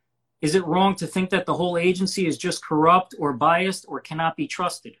accountable, is it wrong to think that the whole agency is just corrupt or biased or cannot be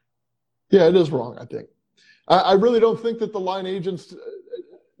trusted? Yeah, it is wrong, I think. I really don't think that the line agents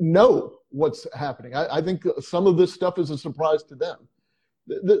know what's happening. I think some of this stuff is a surprise to them.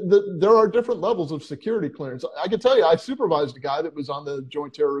 There are different levels of security clearance. I can tell you, I supervised a guy that was on the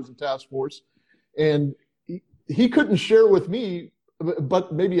Joint Terrorism Task Force, and he couldn't share with me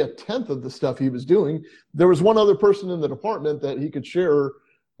but maybe 1/10 of the stuff he was doing. There was one other person in the department that he could share,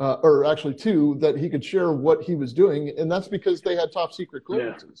 or actually 2, that he could share what he was doing, and that's because they had top secret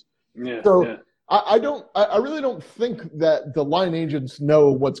clearances. I really don't think that the line agents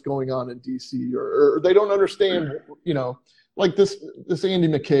know what's going on in DC, or they don't understand, you know, like this Andy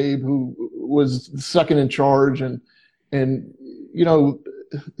McCabe, who was second in charge, and you know,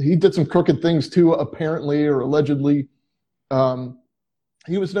 he did some crooked things too, apparently or allegedly.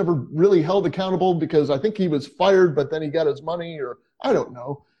 He was never really held accountable because I think he was fired, but then he got his money, or I don't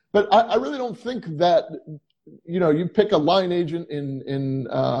know. But I really don't think that, you know, you pick a line agent in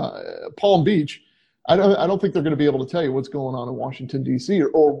Palm Beach, I don't think they're going to be able to tell you what's going on in Washington, D.C.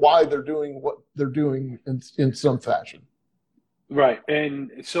 or why they're doing what they're doing in some fashion. Right.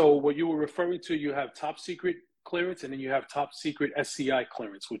 And so what you were referring to, you have top secret clearance, and then you have top secret SCI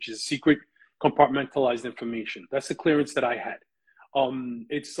clearance, which is secret compartmentalized information. That's the clearance that I had.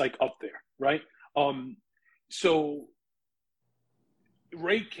 It's like up there, right? So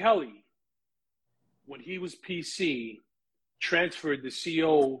Ray Kelly, when he was PC, transferred the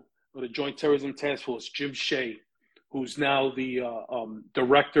CO of the Joint Terrorism Task Force, Jim Shea, who's now the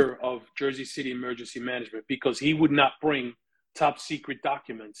director of Jersey City Emergency Management, because he would not bring top secret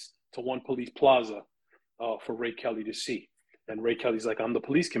documents to One Police Plaza for Ray Kelly to see. And Ray Kelly's like, I'm the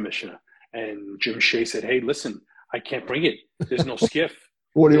police commissioner. And Jim Shea said, hey, listen, I can't bring it. There's no skiff.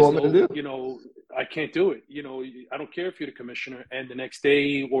 What do you want me to do? You know, I can't do it. You know, I don't care if you're the commissioner. And the next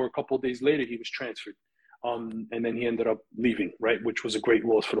day or a couple of days later, he was transferred. And then he ended up leaving, right, which was a great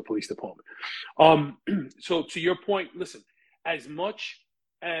loss for the police department. So to your point, listen, as much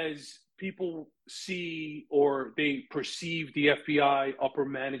as people see or they perceive the FBI upper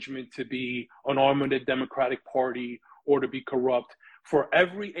management to be an arm of the Democratic Party or to be corrupt, for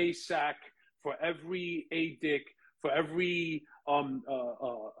every ASAC, for every ADIC, for every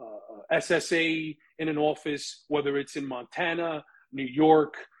SSA in an office, whether it's in Montana, New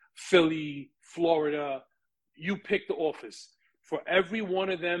York, Philly, Florida, you pick the office. For every one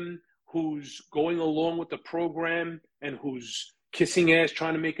of them who's going along with the program and who's kissing ass,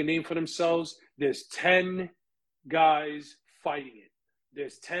 trying to make a name for themselves, there's 10 guys fighting it.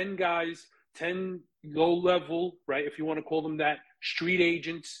 There's 10 guys, 10 low-level, right, if you want to call them that, street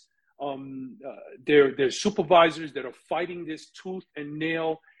agents. They're supervisors that are fighting this tooth and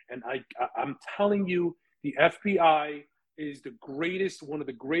nail. And I'm telling you, the FBI is one of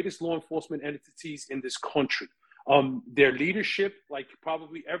the greatest law enforcement entities in this country. Their leadership, like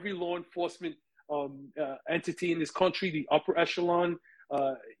probably every law enforcement entity in this country, the upper echelon,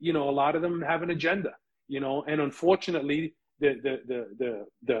 a lot of them have an agenda, and unfortunately,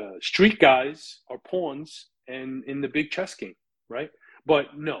 the street guys are pawns and in the big chess game, right?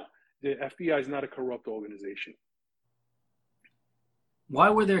 But no, the FBI is not a corrupt organization. Why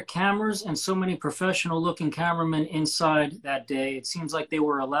were there cameras and so many professional-looking cameramen inside that day? It seems like they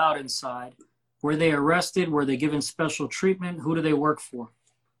were allowed inside. Were they arrested? Were they given special treatment? Who do they work for?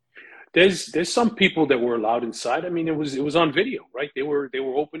 There's some people that were allowed inside. I mean, it was on video, right? They were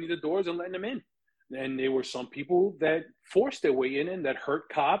opening the doors and letting them in. And there were some people that forced their way in and that hurt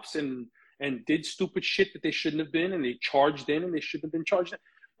cops and did stupid shit that they shouldn't have been, and they charged in and they shouldn't have been charged in.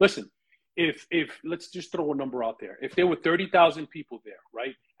 Listen, if let's just throw a number out there. If there were 30,000 people there,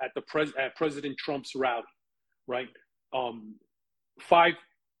 right, at President Trump's rally, right,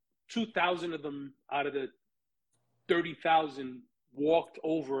 2,000 of them out of the 30,000 walked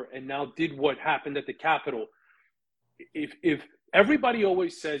over and now did what happened at the Capitol. If everybody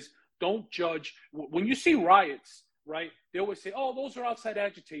always says, don't judge. When you see riots, right, they always say, oh, those are outside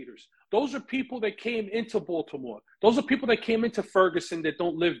agitators. Those are people that came into Baltimore. Those are people that came into Ferguson that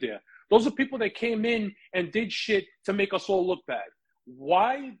don't live there. Those are people that came in and did shit to make us all look bad.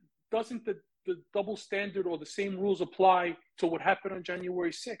 Why doesn't the double standard or the same rules apply to what happened on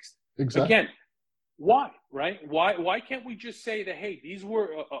January 6th? Exactly. Again, why, right? Why can't we just say that, hey, these were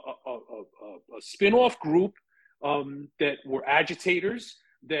a spin-off group that were agitators,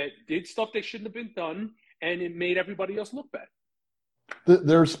 that did stuff that shouldn't have been done, and it made everybody else look bad?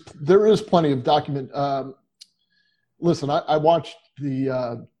 There is plenty of document. Listen, I watched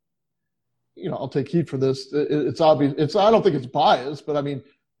the, I'll take heat for this. It's obvious. I don't think it's biased, but I mean,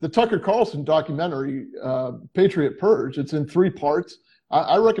 the Tucker Carlson documentary, Patriot Purge, it's in 3 parts.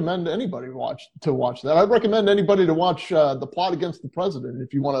 I recommend anybody to watch that. I recommend anybody to watch The Plot Against the President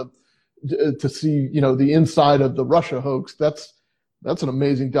if you want to see, the inside of the Russia hoax. That's an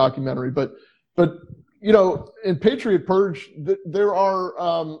amazing documentary. But in Patriot Purge, there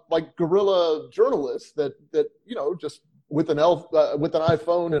are like guerrilla journalists that just with an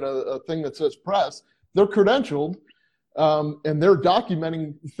iPhone and a thing that says press, they're credentialed, and they're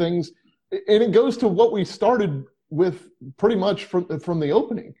documenting things. And it goes to what we started with pretty much from the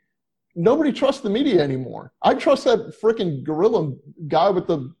opening. Nobody trusts the media anymore. I trust that freaking guerrilla guy with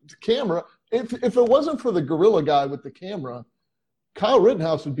the camera. If it wasn't for the guerrilla guy with the camera, Kyle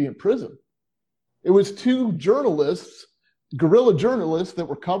Rittenhouse would be in prison. It was 2 journalists, guerrilla journalists, that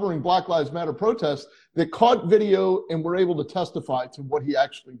were covering Black Lives Matter protests that caught video and were able to testify to what he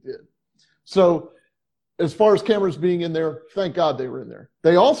actually did. So as far as cameras being in there, thank God they were in there.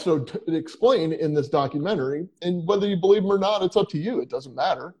 They also explain in this documentary, and whether you believe them or not, it's up to you. It doesn't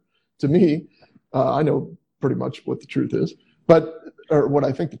matter to me. I know pretty much what the truth is, or what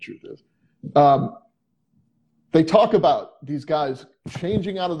I think the truth is. They talk about these guys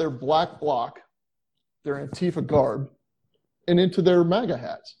changing out of their black bloc, their Antifa garb, and into their MAGA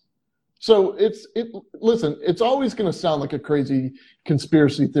hats. So listen, it's always going to sound like a crazy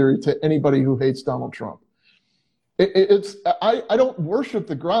conspiracy theory to anybody who hates Donald Trump. I don't worship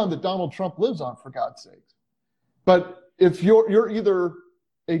the ground that Donald Trump lives on, for God's sake. But if you're either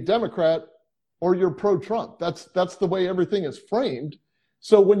a Democrat or you're pro-Trump, that's the way everything is framed.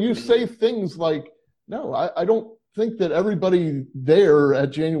 So when you say things like, no, I don't think that everybody there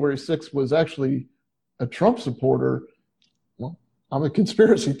at January 6th was actually a Trump supporter, well, I'm a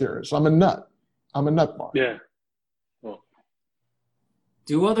conspiracy theorist. I'm a nut. I'm a nutball. Yeah. Well.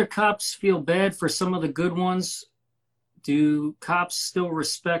 Do other cops feel bad for some of the good ones? Do cops still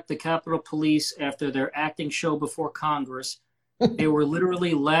respect the Capitol Police after their acting show before Congress? They were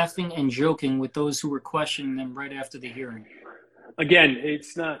literally laughing and joking with those who were questioning them right after the hearing. Again,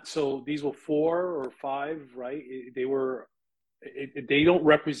 it's not, so these were 4 or 5, right? They don't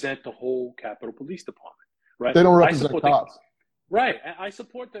represent the whole Capitol Police Department, right? They don't represent cops. Right. I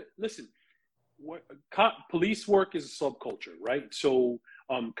support that. Listen, police work is a subculture, right? So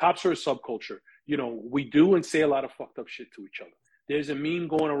cops are a subculture. We do and say a lot of fucked up shit to each other. There's a meme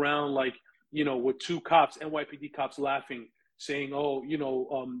going around like, with 2 cops, NYPD cops laughing, saying, oh,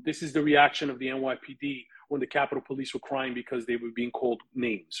 this is the reaction of the NYPD when the Capitol Police were crying because they were being called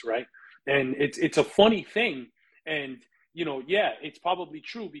names, right? And it's a funny thing. And, yeah, it's probably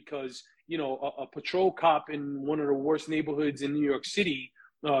true because, a patrol cop in one of the worst neighborhoods in New York City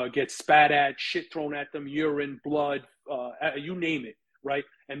gets spat at, shit thrown at them, urine, blood, you name it, right?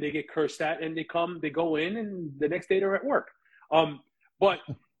 And they get cursed at and they go in and the next day they're at work. But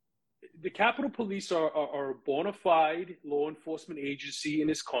the Capitol Police are a bona fide law enforcement agency in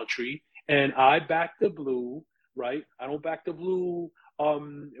this country, and I back the blue right? I don't back the blue.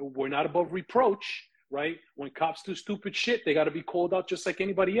 We're not above reproach, right? When cops do stupid shit, they got to be called out just like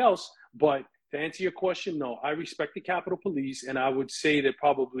anybody else. But to answer your question, no, I respect the Capitol Police, and I would say that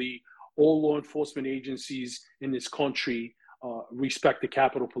probably all law enforcement agencies in this country respect the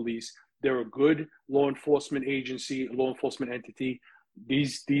Capitol Police. They're a good law enforcement agency, law enforcement entity.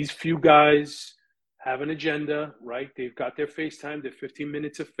 These few guys have an agenda, right? They've got their FaceTime, their 15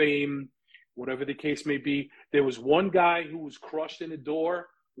 minutes of fame, whatever the case may be. There was one guy who was crushed in the door.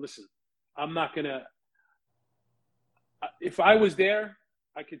 Listen, I'm not going to, if I was there,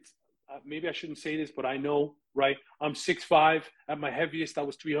 I could, maybe I shouldn't say this, but I know, right? I'm 6'5". At my heaviest, I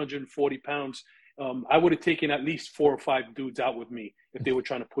was 340 pounds. I would have taken at least 4 or 5 dudes out with me if they were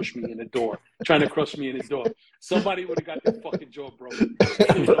trying to push me in the door, trying to crush me in the door. Somebody would have got their fucking jaw broken.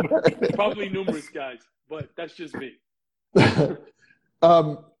 Probably numerous guys, but that's just me. I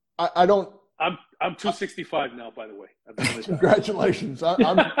don't. I'm 265 now, by the way. Congratulations.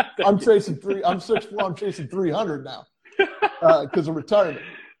 I'm chasing three. I'm 6'4". I'm chasing 300 now because of retirement.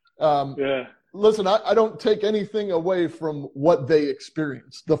 Yeah. Listen, I don't take anything away from what they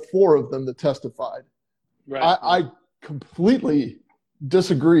experienced, the 4 of them that testified. Right. I completely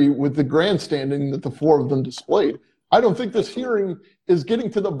disagree with the grandstanding that the 4 of them displayed. I don't think this hearing is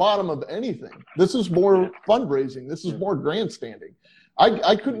getting to the bottom of anything. This is more fundraising. This is more grandstanding.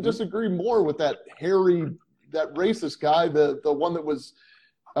 I couldn't disagree more with that that racist guy, the one that was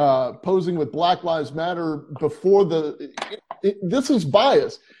posing with Black Lives Matter before this is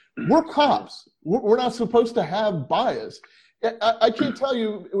bias. We're cops. We're not supposed to have bias. I can't tell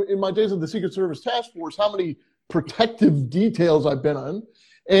you in my days of the Secret Service Task Force how many protective details I've been on.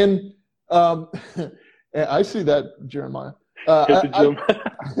 And I see that, Jeremiah.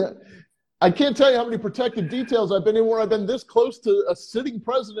 I can't tell you how many protective details I've been in where I've been this close to a sitting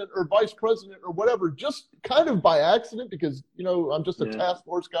president or vice president or whatever, just kind of by accident because, I'm just a task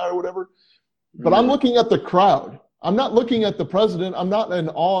force guy or whatever. But I'm looking at the crowd. I'm not looking at the president. I'm not in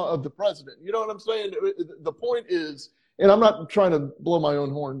awe of the president. You know what I'm saying? The point is, and I'm not trying to blow my own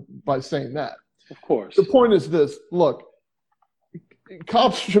horn by saying that. Of course. The point is this. Look,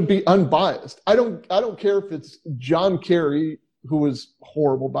 cops should be unbiased. I don't care if it's John Kerry, who was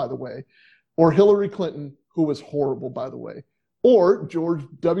horrible, by the way, or Hillary Clinton, who was horrible, by the way, or George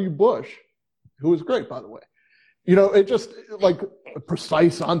W. Bush, who was great, by the way. It just like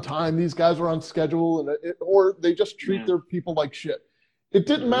precise on time. These guys are on schedule, or they just treat their people like shit. It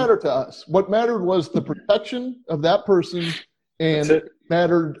didn't matter to us. What mattered was the protection of that person, and it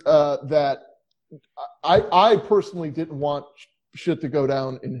mattered that I personally didn't want shit to go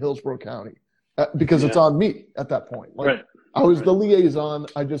down in Hillsborough County because it's on me at that point. Like, I was the liaison.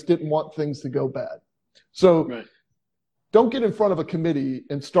 I just didn't want things to go bad. So don't get in front of a committee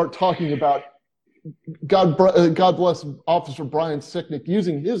and start talking about God bless Officer Brian Sicknick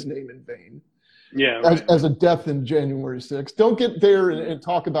using his name in vain as a death in January 6th. Don't get there and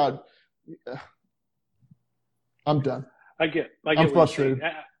talk about I'm done. I'm frustrated.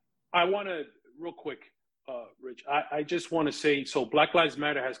 I want to, real quick, Rich, I just want to say, so Black Lives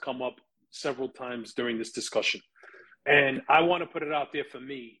Matter has come up several times during this discussion. And I want to put it out there for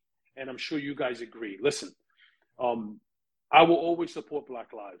me, and I'm sure you guys agree. Listen, I will always support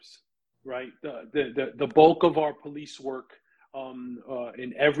Black Lives. Right, the bulk of our police work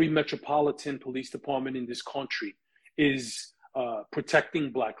in every metropolitan police department in this country is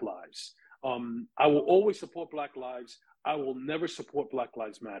protecting Black lives. I will always support Black lives. I will never support Black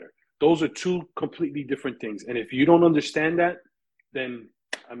Lives Matter. Those are 2 completely different things. And if you don't understand that, then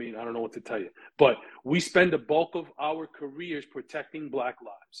I don't know what to tell you. But we spend the bulk of our careers protecting Black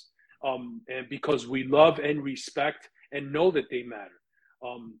lives, and because we love and respect and know that they matter.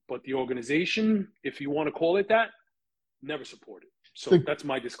 But the organization, if you want to call it that, never support it. So that's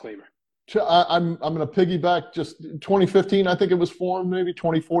my disclaimer. I'm going to piggyback. Just 2015, I think it was formed. Maybe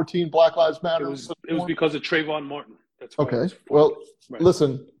 2014, Black Lives Matter. It was because of Trayvon Martin. That's why okay. Well,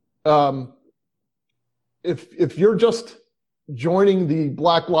 listen. If you're just joining the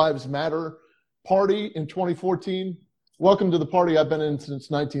Black Lives Matter party in 2014, welcome to the party I've been in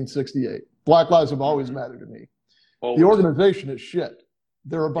since 1968. Black lives have always mattered to me. Always. The organization is shit.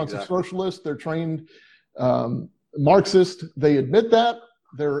 They're a bunch of socialists. They're trained Marxist. They admit that.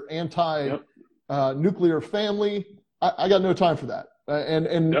 They're anti-nuclear family. I got no time for that.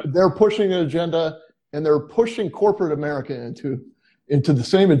 And they're pushing an agenda, and they're pushing corporate America into the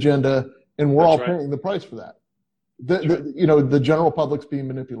same agenda, and we're all paying the price for that. The general public's being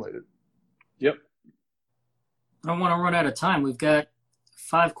manipulated. Yep. I don't want to run out of time. We've got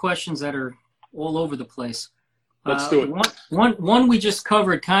 5 questions that are all over the place. Let's do it. One we just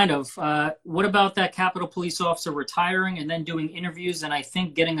covered, kind of. What about that Capitol Police officer retiring and then doing interviews and I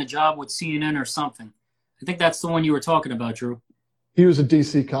think getting a job with CNN or something? I think that's the one you were talking about, Drew. He was a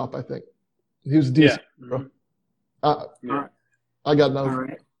DC cop, I think. He was a DC. Yeah. Yeah. I got nothing. All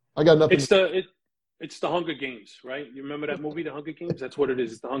right. I got nothing. It's the Hunger Games, right? You remember that movie, The Hunger Games? That's what it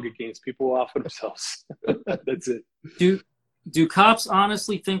is. It's the Hunger Games. People offer themselves. That's it. Do cops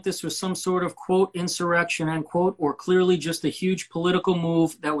honestly think this was some sort of, quote, insurrection, end quote, or clearly just a huge political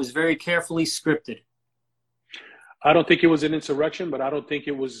move that was very carefully scripted? I don't think it was an insurrection, but I don't think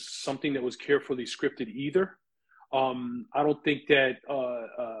it was something that was carefully scripted either. I don't think that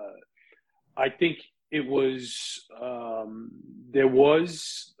I think it was there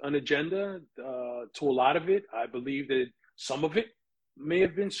was an agenda to a lot of it. I believe that some of it may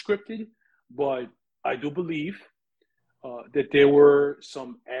have been scripted, but I do believe that there were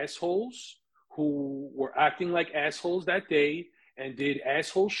some assholes who were acting like assholes that day and did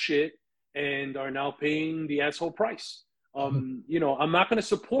asshole shit and are now paying the asshole price. You know, I'm not going to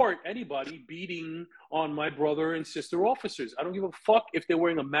support anybody beating on my brother and sister officers. I don't give a fuck if they're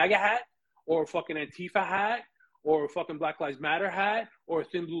wearing a MAGA hat or a fucking Antifa hat or a fucking Black Lives Matter hat or a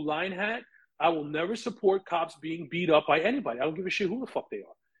Thin Blue Line hat. I will never support cops being beat up by anybody. I don't give a shit who the fuck they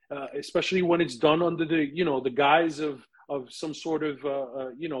are, especially when it's done under the, you know, the guise of some sort of,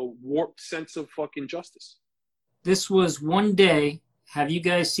 you know, warped sense of fucking justice. This was one day. Have you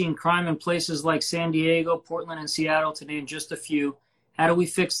guys seen crime in places like San Diego, Portland, and Seattle, to name just a few? How do we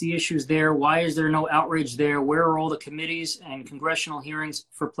fix the issues there? Why is there no outrage there? Where are all the committees and congressional hearings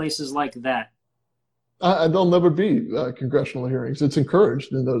for places like that? There'll never be congressional hearings. It's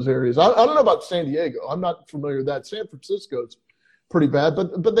encouraged in those areas. I don't know about San Diego. I'm not familiar with that. San Francisco's pretty bad,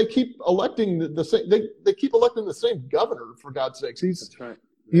 but they keep electing the same. They keep electing the same governor, for God's sakes. That's right.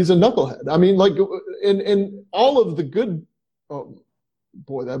 He's a knucklehead. I mean, like in all of the good. Oh,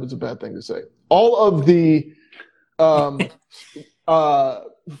 boy, that was a bad thing to say. All of the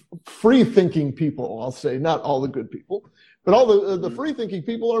free-thinking people, I'll say, not all the good people, but all the free-thinking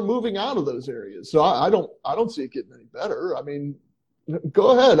people are moving out of those areas. So I don't see it getting any better. I mean,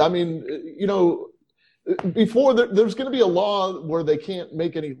 go ahead. I mean, you know, before there's going to be a law where they can't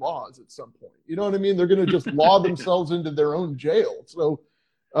make any laws at some point. You know what I mean? They're going to just law themselves into their own jail. So.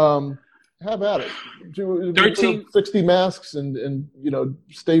 Have at it. 13, 60 masks and you know,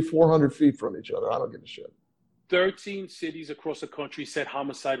 stay 400 feet from each other. I don't give a shit. 13 cities across the country set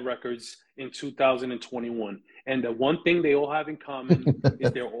homicide records in 2021. And the one thing they all have in common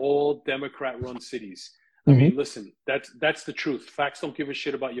is they're all Democrat-run cities. I mean, listen, that's the truth. Facts don't give a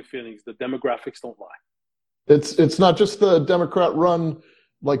shit about your feelings. The demographics don't lie. It's not just the Democrat-run,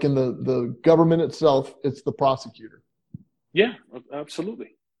 like in the government itself. It's the prosecutor. Yeah,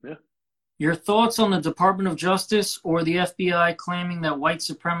 absolutely. Yeah. Your thoughts on the Department of Justice or the FBI claiming that white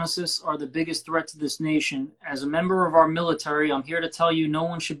supremacists are the biggest threat to this nation? As a member of our military, I'm here to tell you no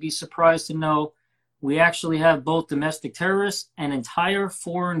one should be surprised to know we actually have both domestic terrorists and entire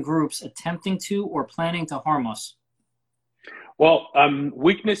foreign groups attempting to or planning to harm us. Well,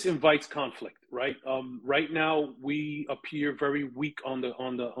 weakness invites conflict, right? Right now, we appear very weak on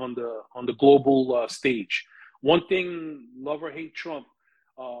the global stage. One thing, love or hate Trump,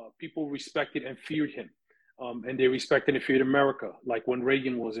 people respected and feared him, and they respected and feared America, like when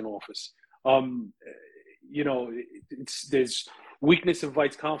Reagan was in office. You know, there's weakness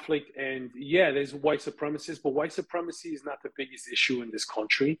invites conflict, and yeah, there's white supremacists, but white supremacy is not the biggest issue in this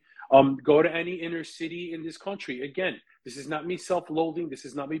country. Go to any inner city in this country. Again, this is not me self-loathing. This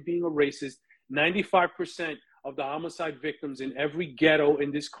is not me being a racist. 95% of the homicide victims in every ghetto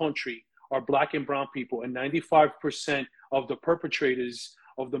in this country are black and brown people, and 95% of the perpetrators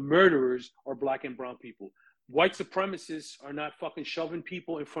of the murderers are black and brown people. White supremacists are not fucking shoving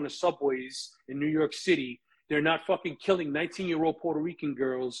people in front of subways in New York City. They're not fucking killing 19-year-old Puerto Rican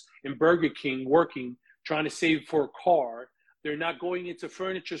girls in Burger King working, trying to save for a car. They're not going into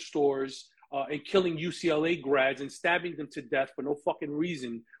furniture stores and killing UCLA grads and stabbing them to death for no fucking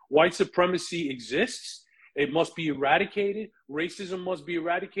reason. White supremacy exists. It must be eradicated. Racism must be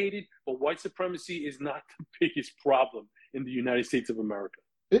eradicated. But white supremacy is not the biggest problem in the United States of America.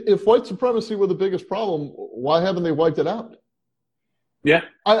 If white supremacy were the biggest problem, why haven't they wiped it out? Yeah.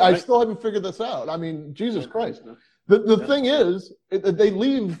 I still haven't figured this out. I mean, Jesus Christ. The thing is, they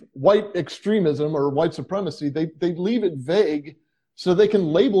leave white extremism or white supremacy, they leave it vague so they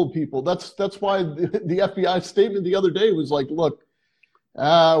can label people. That's why the FBI statement the other day was like, look,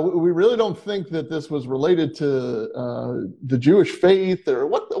 we really don't think that this was related to the Jewish faith or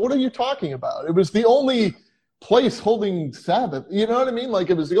what are you talking about? It was the only place holding Sabbath. You know what I mean? Like,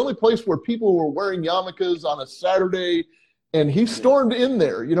 it was the only place where people were wearing yarmulkes on a Saturday, and he stormed in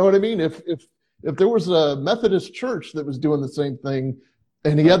there. You know what I mean? If there was a Methodist church that was doing the same thing,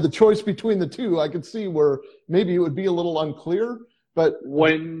 and he had the choice between the two, I could see where maybe it would be a little unclear. But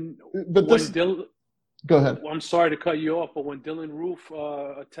go ahead. I'm sorry to cut you off, but when Dylan Roof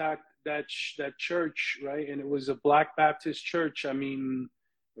attacked that church, right, and it was a Black Baptist church, I mean,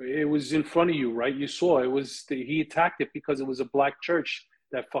 it was in front of you, right? You saw he attacked it because it was a black church.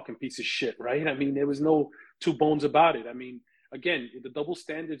 That fucking piece of shit, right? I mean, there was no two bones about it. I mean, again, the double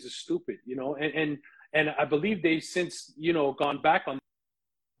standards is stupid, you know, and I believe they've since, you know, gone back on.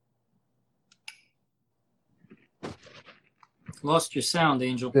 Lost your sound,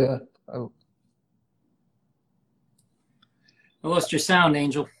 Angel. Yeah. I lost your sound,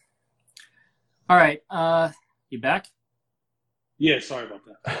 Angel. All right. You back? Yeah, sorry about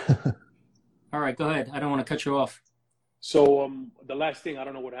that. All right, go ahead. I don't want to cut you off. So the last thing, I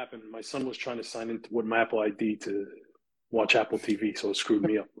don't know what happened. My son was trying to sign in with my Apple ID to watch Apple TV, so it screwed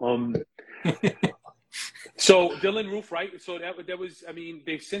me up. So Dylan Roof, right? So there was, I mean,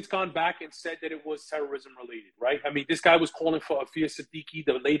 they've since gone back and said that it was terrorism related, right? I mean, this guy was calling for Afia Siddiqui,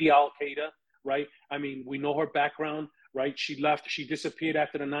 the lady Al-Qaeda, right? I mean, we know her background, right? She disappeared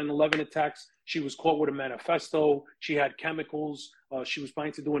after the 9/11 attacks. She was caught with a manifesto. She had chemicals. She was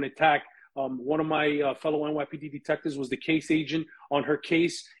planning to do an attack. One of my fellow NYPD detectives was the case agent on her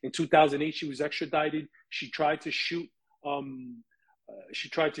case. In 2008, she was extradited. She tried to shoot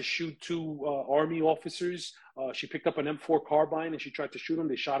two Army officers. She picked up an M4 carbine and she tried to shoot them.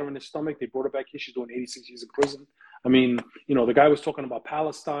 They shot her in the stomach. They brought her back here. She's doing 86 years in prison. I mean, you know, the guy was talking about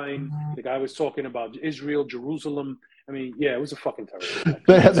Palestine. The guy was talking about Israel, Jerusalem. I mean, yeah, it was a fucking terrorist.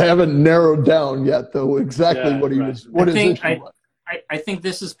 They haven't narrowed down yet, though, exactly what he was. What his issue was. I think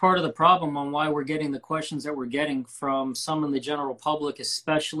this is part of the problem on why we're getting the questions that we're getting from some in the general public,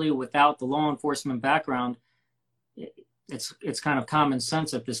 especially without the law enforcement background. It's kind of common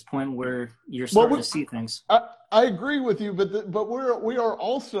sense at this point where you're starting to see things. I agree with you, but we are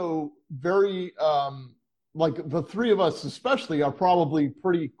also very like the three of us especially are probably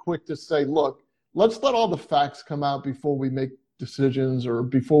pretty quick to say, look, let's let all the facts come out before we make decisions or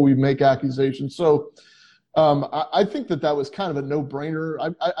before we make accusations. So I think that was kind of a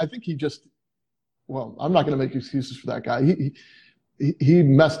no-brainer. I think he just, well, I'm not going to make excuses for that guy. He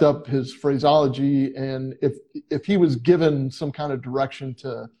messed up his phraseology, and if he was given some kind of direction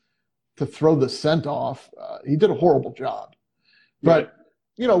to throw the scent off, he did a horrible job. But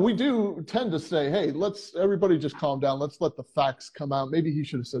you know, we do tend to say, hey, let's everybody just calm down. Let's let the facts come out. Maybe he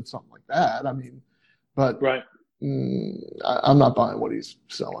should have said something like that. I mean, but I'm not buying what he's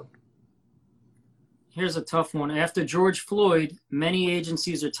selling. Here's a tough one. After George Floyd, many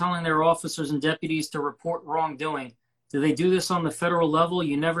agencies are telling their officers and deputies to report wrongdoing. Do they do this on the federal level?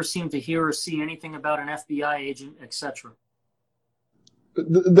 You never seem to hear or see anything about an FBI agent, etc.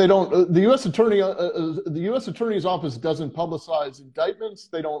 They don't. The U.S. Attorney's Office doesn't publicize indictments.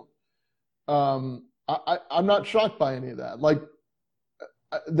 They don't. I'm not shocked by any of that. Like,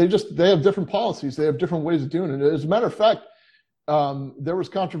 they have different policies. They have different ways of doing it. As a matter of fact, there was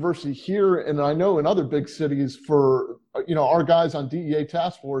controversy here, and I know in other big cities for, you know, our guys on DEA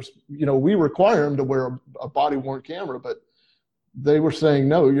task force, you know, we require them to wear a body-worn camera, but they were saying,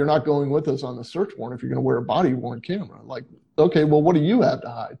 no, you're not going with us on the search warrant if you're going to wear a body-worn camera. Like, okay, well, what do you have to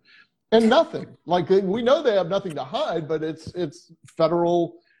hide? And nothing. Like, we know they have nothing to hide, but it's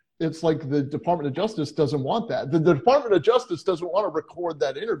federal. It's like the Department of Justice doesn't want that. The Department of Justice doesn't want to record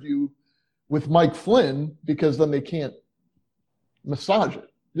that interview with Mike Flynn because then they can't massage it.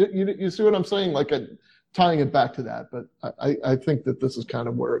 You see what I'm saying? Like, tying it back to that. But I think that this is kind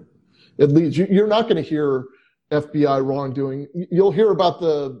of where it leads. You're not going to hear FBI wrongdoing. You'll hear about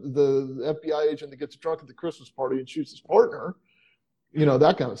the FBI agent that gets drunk at the Christmas party and shoots his partner, you know,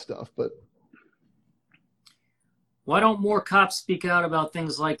 that kind of stuff. But why don't more cops speak out about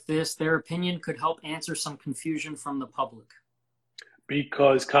things like this? Their opinion could help answer some confusion from the public.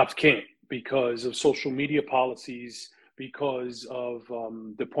 Because cops can't, because of social media policies, because of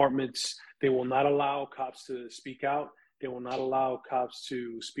departments. They will not allow cops to speak out. They will not allow cops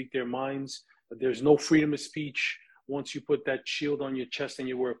to speak their minds. There's no freedom of speech once you put that shield on your chest and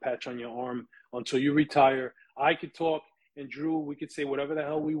you wear a patch on your arm until you retire. I could talk, and Drew, we could say whatever the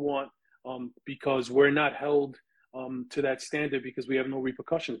hell we want because we're not held to that standard because we have no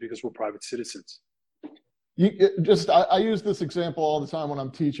repercussions because we're private citizens. I use this example all the time when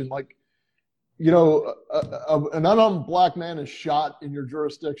I'm teaching. Like, you know, an unarmed black man is shot in your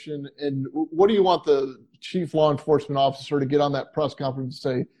jurisdiction, and what do you want the chief law enforcement officer to get on that press conference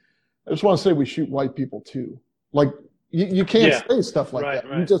and say? I just want to say we shoot white people too. Like you can't say stuff like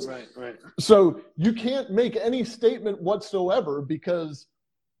that. You just, so you can't make any statement whatsoever because,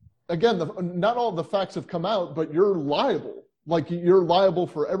 again, not all the facts have come out, but you're liable. Like you're liable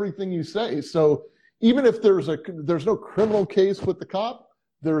for everything you say. So even if there's no criminal case with the cop,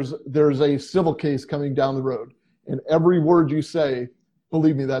 there's a civil case coming down the road, and every word you say,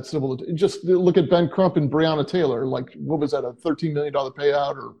 believe me, that's civil. Just look at Ben Crump and Breonna Taylor. Like, what was that, a $13 million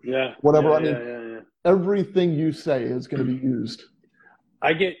payout or whatever? Everything you say is going to be used.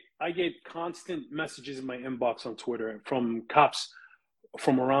 I get constant messages in my inbox on Twitter from cops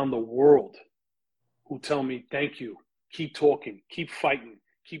from around the world who tell me, thank you, keep talking, keep fighting,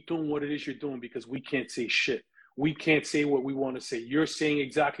 keep doing what it is you're doing, because we can't say shit. We can't say what we want to say. You're saying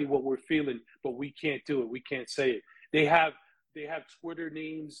exactly what we're feeling, but we can't do it. We can't say it. They have Twitter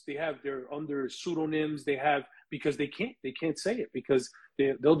names. They're under pseudonyms. Because they can't say it because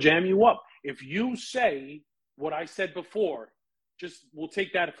they'll jam you up. If you say what I said before, we'll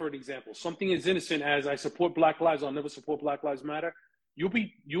take that for an example. Something as innocent as I support Black Lives, I'll never support Black Lives Matter. You'll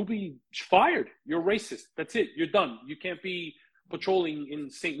be fired. You're racist. That's it. You're done. You can't be patrolling in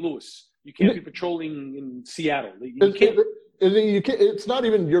St. Louis. You can't be patrolling in Seattle. You can't. It's not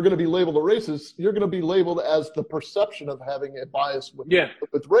even you're going to be labeled a racist. You're going to be labeled as the perception of having a bias with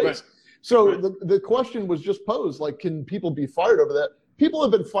race. Right. So the question was just posed, like, can people be fired over that? People have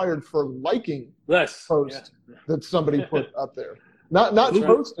been fired for liking posts that somebody put up there. Not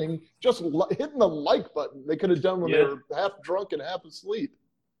posting, just hitting the like button. They could have done when they were half drunk and half asleep.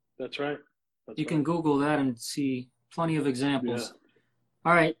 That's right. You can Google that and see plenty of examples. Yeah.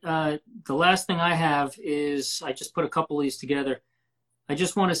 All right. The last thing I have is I just put a couple of these together. I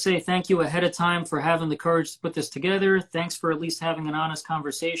just want to say thank you ahead of time for having the courage to put this together. Thanks for at least having an honest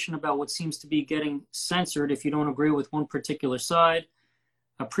conversation about what seems to be getting censored if you don't agree with one particular side.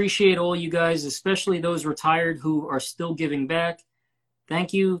 Appreciate all you guys, especially those retired who are still giving back.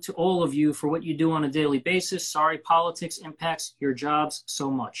 Thank you to all of you for what you do on a daily basis. Sorry, politics impacts your jobs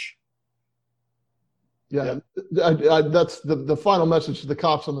so much. Yeah, that's the final message to the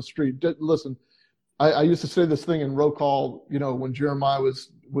cops on the street. Listen, I used to say this thing in roll call, when Jeremiah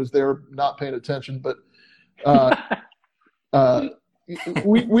was there not paying attention, but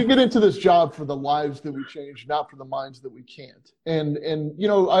we get into this job for the lives that we change, not for the minds that we can't. And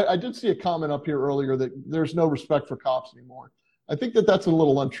I did see a comment up here earlier that there's no respect for cops anymore. I think that's a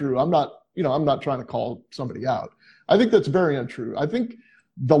little untrue. I'm not trying to call somebody out. I think that's very untrue. I think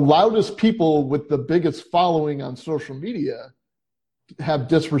the loudest people with the biggest following on social media have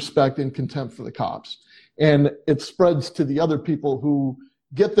disrespect and contempt for the cops. And it spreads to the other people who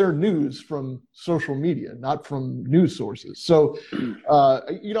get their news from social media, not from news sources. So,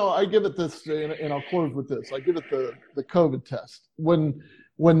 I give it this, and I'll close with this. I give it the COVID test. When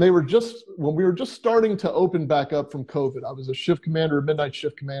we were just starting to open back up from COVID, I was a shift commander, a midnight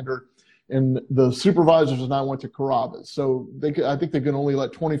shift commander, and the supervisors and I went to Carrabba's. So I think they can only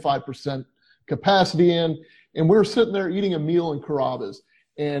let 25% capacity in. And we were sitting there eating a meal in Carrabba's.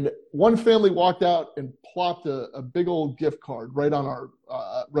 And one family walked out and plopped a big old gift card right on our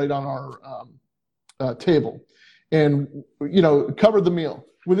table, and covered the meal.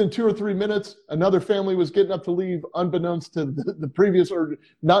 Within 2 or 3 minutes, another family was getting up to leave, unbeknownst to the previous, or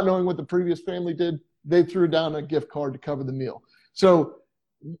not knowing what the previous family did. They threw down a gift card to cover the meal. So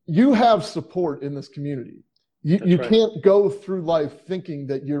you have support in this community. You can't go through life thinking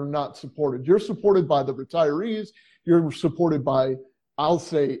that you're not supported. You're supported by the retirees. You're supported by, I'll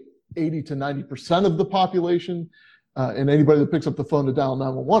say, 80 to 90% of the population. And anybody that picks up the phone to dial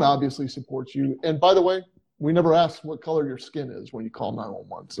 911 obviously supports you. And by the way, we never ask what color your skin is when you call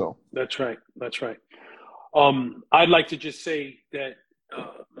 911. So that's right. I'd like to just say that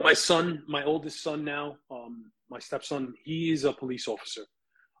my son, my oldest son now, my stepson, he is a police officer.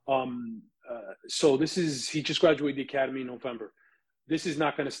 So he just graduated the academy in November. This is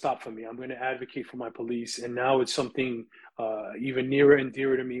not going to stop for me. I'm going to advocate for my police. And now it's something even nearer and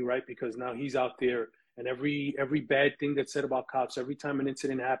dearer to me, right? Because now he's out there, and every bad thing that's said about cops, every time an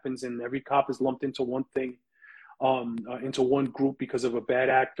incident happens and every cop is lumped into one thing, into one group because of a bad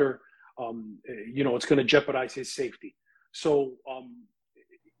actor, it's going to jeopardize his safety. So,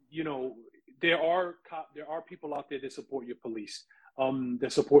 there are people out there that support your police,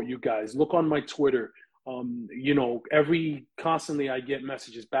 that support you guys. Look on my Twitter. Constantly I get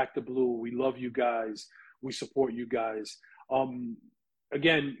messages, back to blue. We love you guys. We support you guys.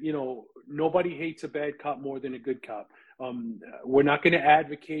 Again, nobody hates a bad cop more than a good cop. We're not going to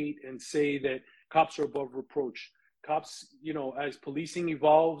advocate and say that cops are above reproach. Cops, as policing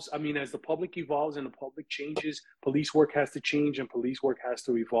evolves, as the public evolves and the public changes, police work has to change and police work has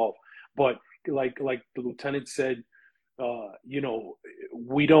to evolve. But like the lieutenant said,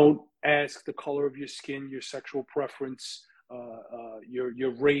 we don't ask the color of your skin, your sexual preference,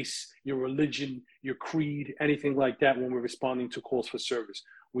 your race, your religion, your creed, anything like that when we're responding to calls for service.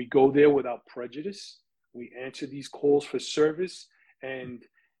 We go there without prejudice. We answer these calls for service, and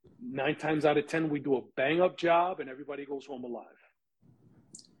 9 times out of 10, we do a bang-up job, and everybody goes home alive.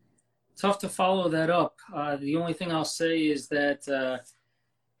 Tough to follow that up. The only thing I'll say is that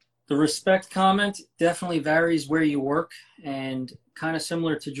the respect comment definitely varies where you work, and kind of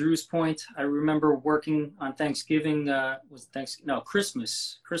similar to Drew's point, I remember working on Thanksgiving,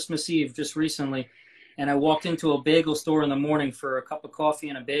 Christmas Eve just recently, and I walked into a bagel store in the morning for a cup of coffee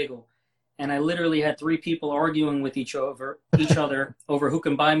and a bagel, and I literally had 3 people arguing with each other over who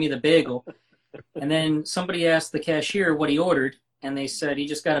can buy me the bagel. And then somebody asked the cashier what he ordered, and they said he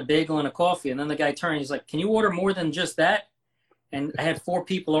just got a bagel and a coffee. And then the guy turned, he's like, "Can you order more than just that?" And I had 4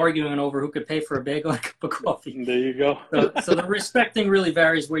 people arguing over who could pay for a bagel and a cup of coffee. There you go. So the respecting really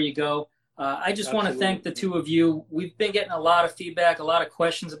varies where you go. I just want to thank the 2 of you. We've been getting a lot of feedback, a lot of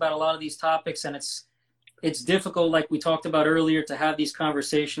questions about a lot of these topics, and it's difficult, like we talked about earlier, to have these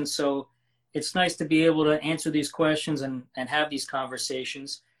conversations. So it's nice to be able to answer these questions and have these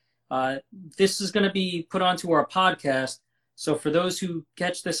conversations. This is going to be put onto our podcast. So for those who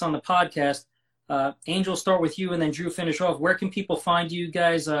catch this on the podcast, Angel, start with you, and then Drew, finish off. Where can people find you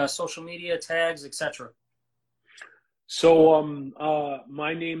guys, social media, tags, etc.? So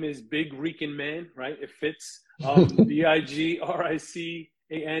my name is Big Rican Man, right? It fits.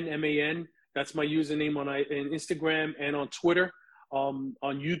 BIGRICANMAN. That's my username on Instagram and on Twitter. On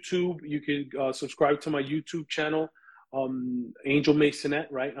YouTube, you can subscribe to my YouTube channel, Angel Masonette,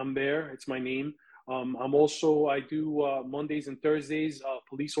 right? I'm there. It's my name. I do Mondays and Thursdays,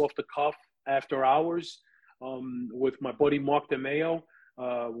 Police Off the Cuff after hours with my buddy Mark DeMeo.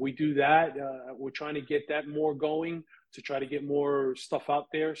 We do that. We're trying to get that more going to try to get more stuff out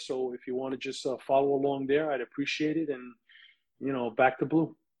there. So if you want to just follow along there, I'd appreciate it. And, back to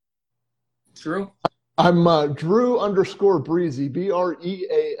blue. Drew? I'm Drew_Breezy, BREASY,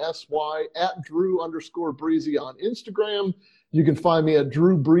 at Drew_Breezy on Instagram. You can find me at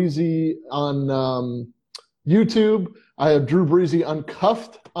Drew Breezy on YouTube. I have Drew Breezy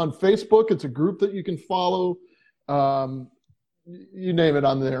Uncuffed on Facebook. It's a group that you can follow. You name it,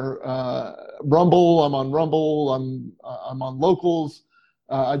 I'm there. Rumble, I'm on Rumble. I'm on Locals.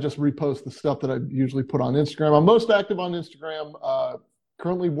 I just repost the stuff that I usually put on Instagram. I'm most active on Instagram.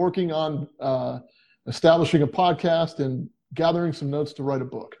 Currently working on establishing a podcast and gathering some notes to write a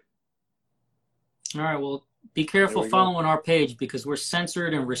book. All right. Well, be careful following our page because we're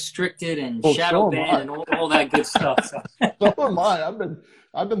censored and restricted and shadow banned and all that good stuff. So am I.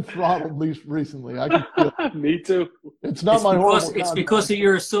 I've been throttled recently. I can feel it. Me too. It's not my horrible. It's because of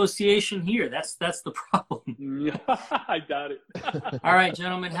your association here. That's the problem. I doubt it. All right,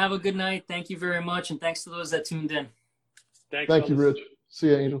 gentlemen. Have a good night. Thank you very much, and thanks to those that tuned in. Thank you, Rich. See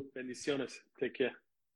you, Angel. Bendiciones. Take care.